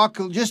couldn't talk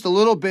just a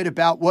little bit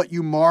about what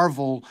you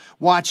marvel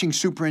watching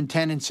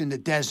superintendents in the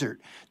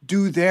desert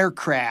do their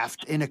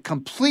craft in a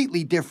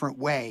completely different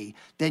way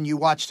than you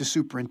watch the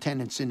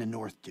superintendents in the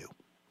north do.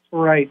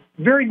 Right.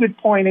 Very good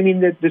point. I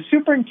mean, the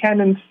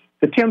superintendents,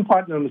 the Tim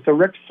Putnams, the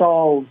Rick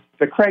Sauls,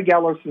 the Craig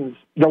Ellisons,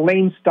 the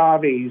Lane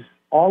Staves,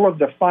 all of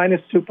the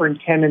finest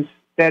superintendents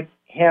that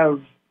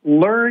have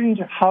learned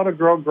how to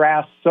grow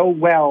grass so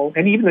well,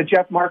 and even the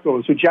Jeff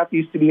Marcos, who Jeff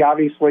used to be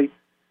obviously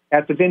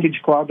at the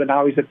Vintage Club and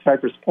now he's at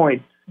Cypress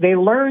Point. They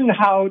learned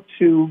how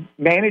to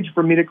manage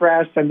Bermuda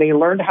grass, and they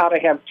learned how to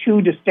have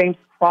two distinct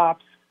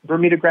crops,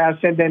 Bermuda grass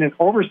and then an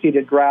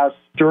overseeded grass,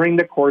 during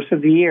the course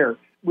of the year.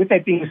 With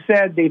that being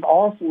said, they've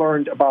also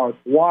learned about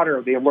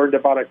water. They learned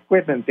about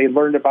equipment. They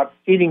learned about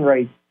seeding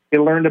rates. They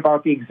learned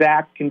about the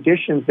exact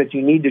conditions that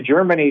you need to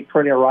germinate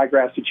perennial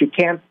ryegrass, that you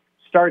can't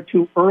start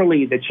too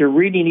early, that you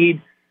really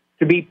need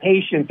to be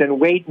patient and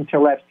wait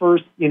until that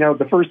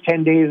the first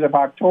 10 days of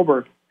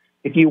October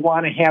if you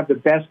want to have the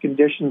best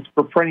conditions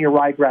for perennial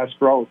ryegrass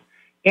growth.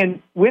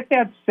 And with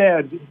that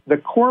said, the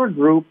core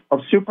group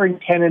of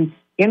superintendents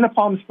in the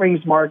Palm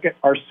Springs market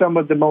are some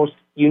of the most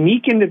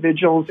unique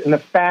individuals in the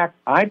fact,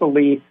 I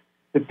believe,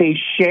 that they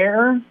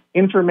share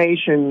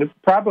information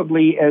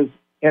probably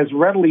as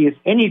readily as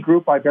any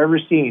group I've ever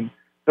seen.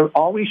 They're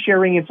always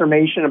sharing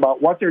information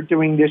about what they're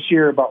doing this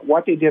year, about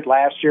what they did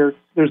last year.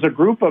 There's a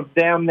group of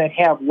them that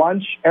have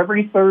lunch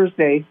every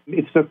Thursday.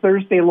 It's the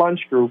Thursday lunch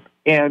group,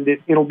 and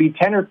it'll be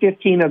 10 or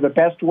 15 of the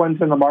best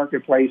ones in the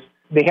marketplace.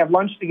 They have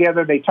lunch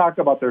together. They talk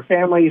about their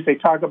families. They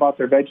talk about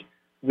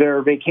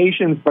their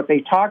vacations, but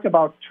they talk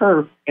about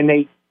turf, and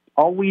they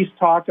always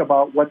talk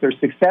about what their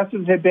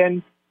successes have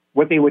been,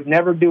 what they would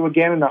never do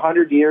again in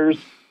 100 years,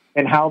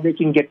 and how they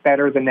can get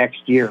better the next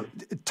year.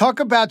 Talk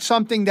about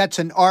something that's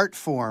an art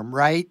form,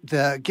 right?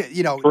 Correct.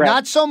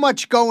 Not so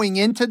much going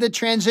into the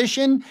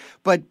transition,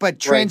 but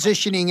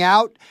transitioning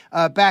out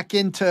back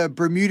into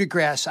Bermuda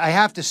grass. I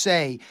have to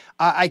say,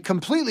 I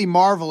completely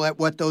marvel at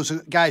what those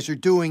guys are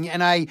doing.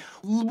 And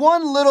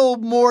one little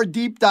more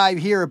deep dive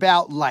here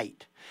about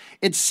light.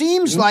 It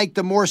seems like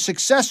the more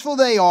successful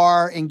they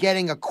are in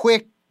getting a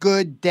quick,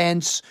 good,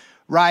 dense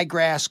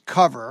ryegrass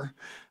cover,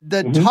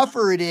 the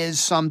tougher it is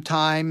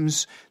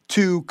sometimes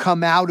to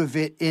come out of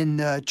it in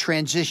the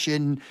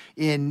transition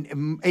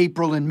in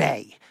April and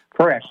May.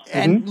 Correct.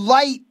 And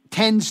light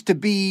tends to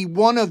be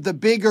one of the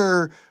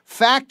bigger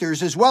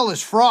factors, as well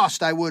as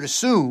frost, I would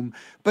assume.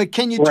 But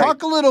can you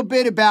talk a little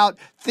bit about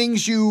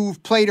things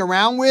you've played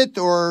around with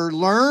or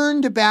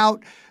learned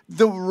about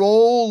the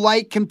role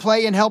light can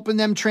play in helping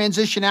them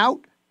transition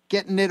out,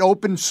 getting it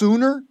open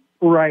sooner?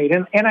 Right.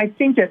 And I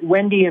think that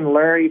Wendy and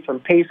Larry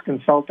from Pace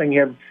Consulting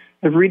have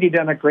really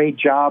done a great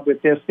job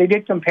with this. They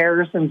did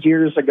comparisons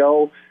years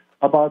ago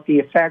about the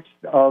effects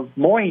of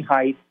mowing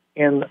height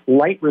and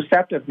light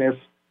receptiveness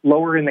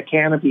lower in the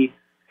canopy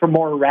for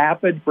more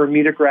rapid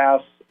Bermuda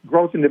grass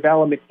growth and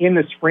development in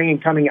the spring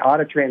and coming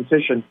out of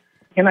transition.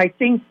 And I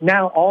think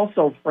now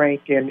also,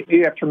 Frank, and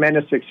you have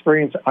tremendous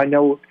experience, I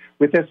know,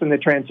 with this in the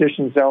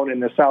transition zone in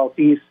the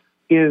southeast,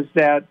 is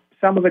that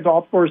some of the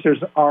golf courses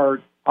are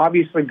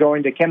obviously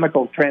going to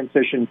chemical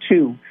transition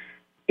too,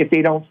 if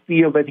they don't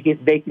feel that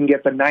they can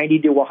get the 90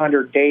 to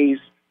 100 days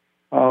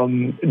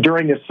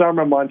during the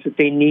summer months that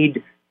they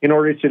need in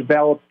order to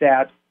develop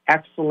that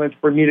excellent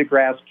Bermuda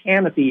grass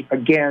canopy,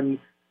 again,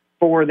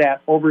 for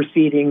that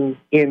overseeding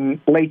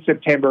in late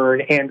September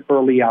and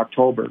early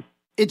October.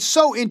 It's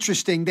so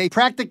interesting. They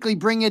practically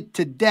bring it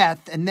to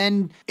death, and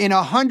then in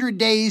 100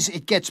 days,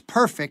 it gets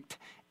perfect.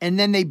 And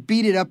then they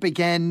beat it up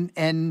again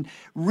and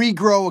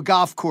regrow a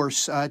golf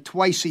course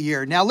twice a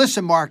year. Now,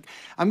 listen, Mark,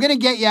 I'm going to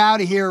get you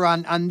out of here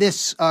on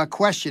this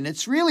question.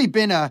 It's really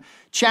been a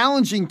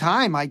challenging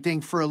time, I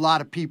think, for a lot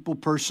of people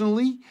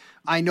personally.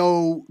 I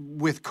know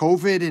with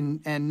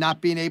COVID and not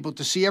being able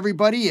to see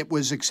everybody, it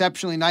was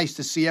exceptionally nice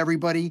to see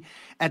everybody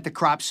at the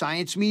crop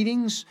science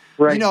meetings.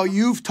 Right. You know,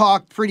 you've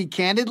talked pretty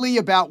candidly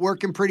about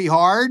working pretty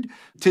hard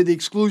to the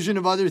exclusion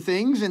of other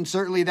things, and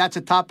certainly that's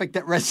a topic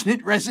that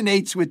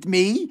resonates with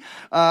me.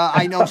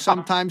 I know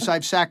sometimes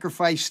I've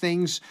sacrificed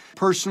things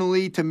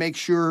personally to make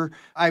sure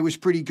I was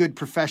pretty good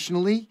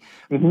professionally.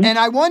 Mm-hmm. And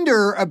I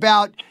wonder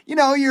about,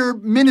 you're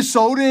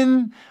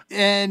Minnesotan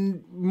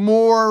and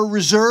more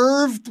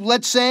reserved,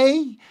 let's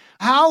say.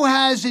 How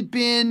has it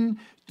been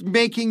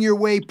making your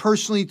way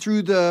personally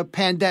through the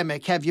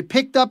pandemic? Have you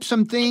picked up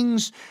some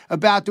things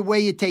about the way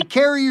you take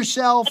care of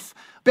yourself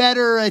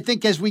better? I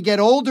think as we get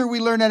older, we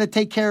learn how to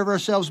take care of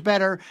ourselves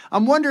better.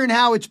 I'm wondering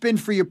how it's been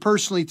for you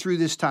personally through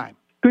this time.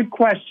 Good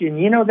question.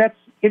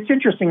 It's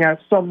interesting.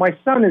 So my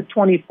son is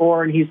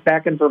 24 and he's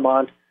back in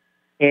Vermont,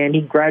 and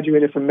he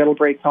graduated from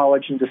Middlebury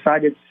College and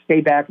decided to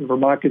stay back in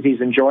Vermont because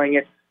he's enjoying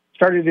it.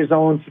 Started his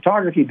own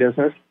photography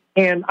business.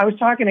 And I was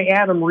talking to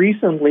Adam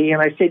recently,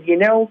 and I said,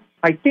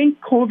 I think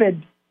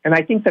COVID and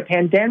I think the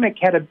pandemic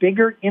had a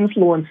bigger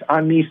influence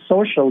on me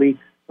socially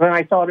than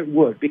I thought it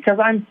would, because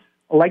I'm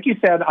like you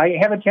said, I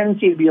have a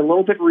tendency to be a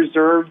little bit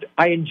reserved.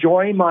 I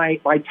enjoy my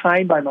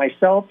time by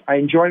myself. I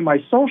enjoy my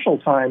social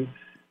time.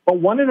 But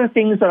one of the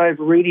things that I've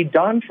really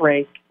done,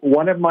 Frank,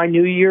 one of my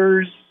New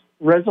Year's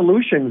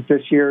resolutions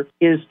this year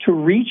is to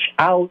reach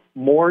out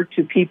more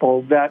to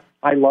people that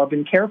I love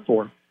and care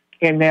for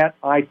and that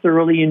I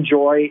thoroughly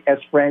enjoy as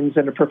friends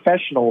and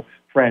professional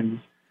friends.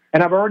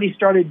 And I've already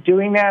started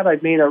doing that.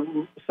 I've made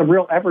some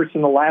real efforts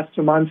in the last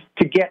 2 months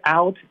to get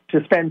out,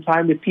 to spend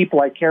time with people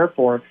I care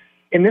for.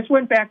 And this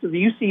went back to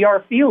the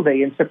UCR Field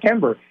Day in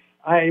September.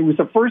 It was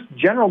the first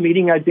general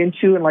meeting I'd been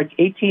to in like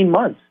 18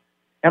 months.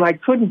 And I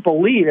couldn't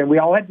believe, and we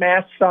all had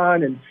masks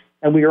on,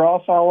 and we were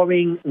all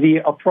following the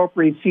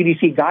appropriate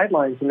CDC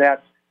guidelines and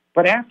that.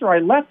 But after I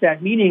left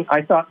that meeting,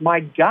 I thought, my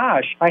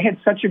gosh, I had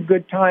such a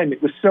good time.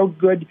 It was so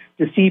good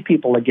to see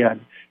people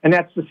again. And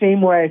that's the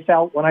same way I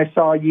felt when I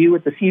saw you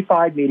at the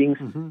C5 meetings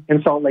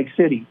in Salt Lake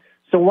City.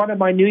 So one of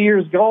my New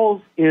Year's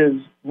goals is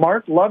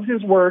Mark loves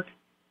his work,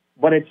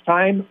 but it's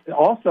time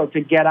also to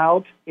get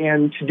out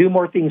and to do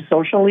more things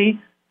socially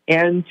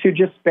and to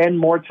just spend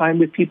more time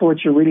with people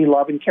that you really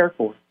love and care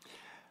for.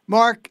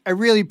 Mark, I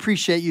really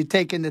appreciate you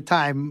taking the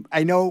time.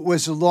 I know it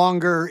was a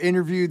longer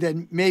interview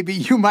than maybe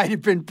you might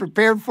have been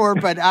prepared for,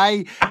 but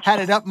I had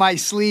it up my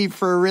sleeve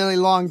for a really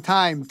long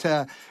time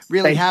to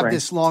really have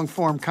this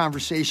long-form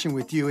conversation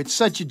with you. It's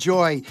such a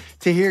joy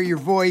to hear your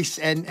voice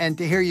and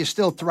to hear you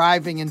still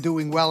thriving and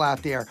doing well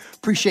out there.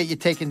 Appreciate you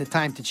taking the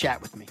time to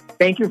chat with me.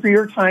 Thank you for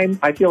your time.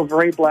 I feel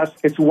very blessed.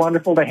 It's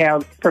wonderful to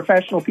have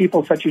professional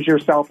people such as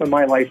yourself in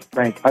my life,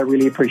 Frank. I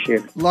really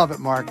appreciate it. Love it,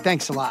 Mark.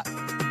 Thanks a lot.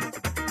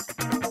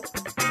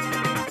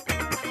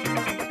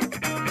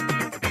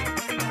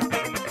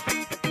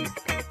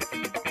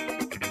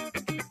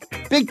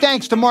 Big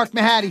thanks to Mark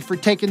Mahady for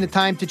taking the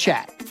time to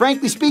chat.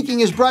 Frankly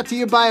Speaking is brought to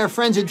you by our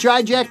friends at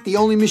DryJect, the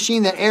only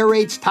machine that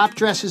aerates top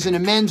dresses and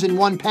amends in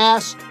one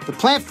pass. The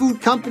Plant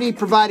Food Company,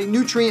 providing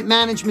nutrient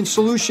management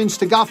solutions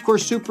to golf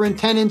course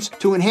superintendents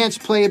to enhance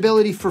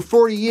playability for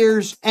 40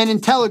 years. And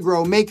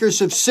Intelligro,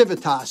 makers of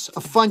Civitas,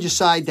 a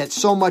fungicide that's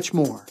so much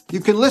more. You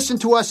can listen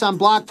to us on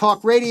Blog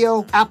Talk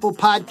Radio, Apple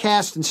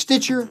Podcasts, and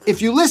Stitcher.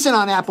 If you listen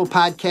on Apple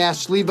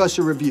Podcasts, leave us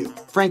a review.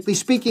 Frankly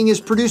Speaking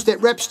is produced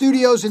at Rep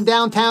Studios in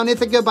downtown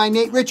Ithaca by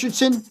Nate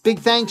Richardson. Big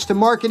thanks to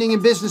Marketing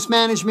and Business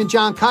Management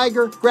John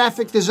Kiger,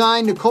 Graphic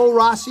Design Nicole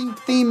Rossi,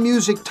 Theme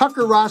Music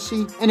Tucker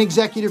Rossi, and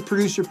Executive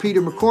Producer Peter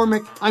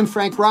McCormick. I'm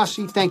Frank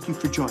Rossi. Thank you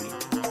for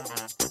joining.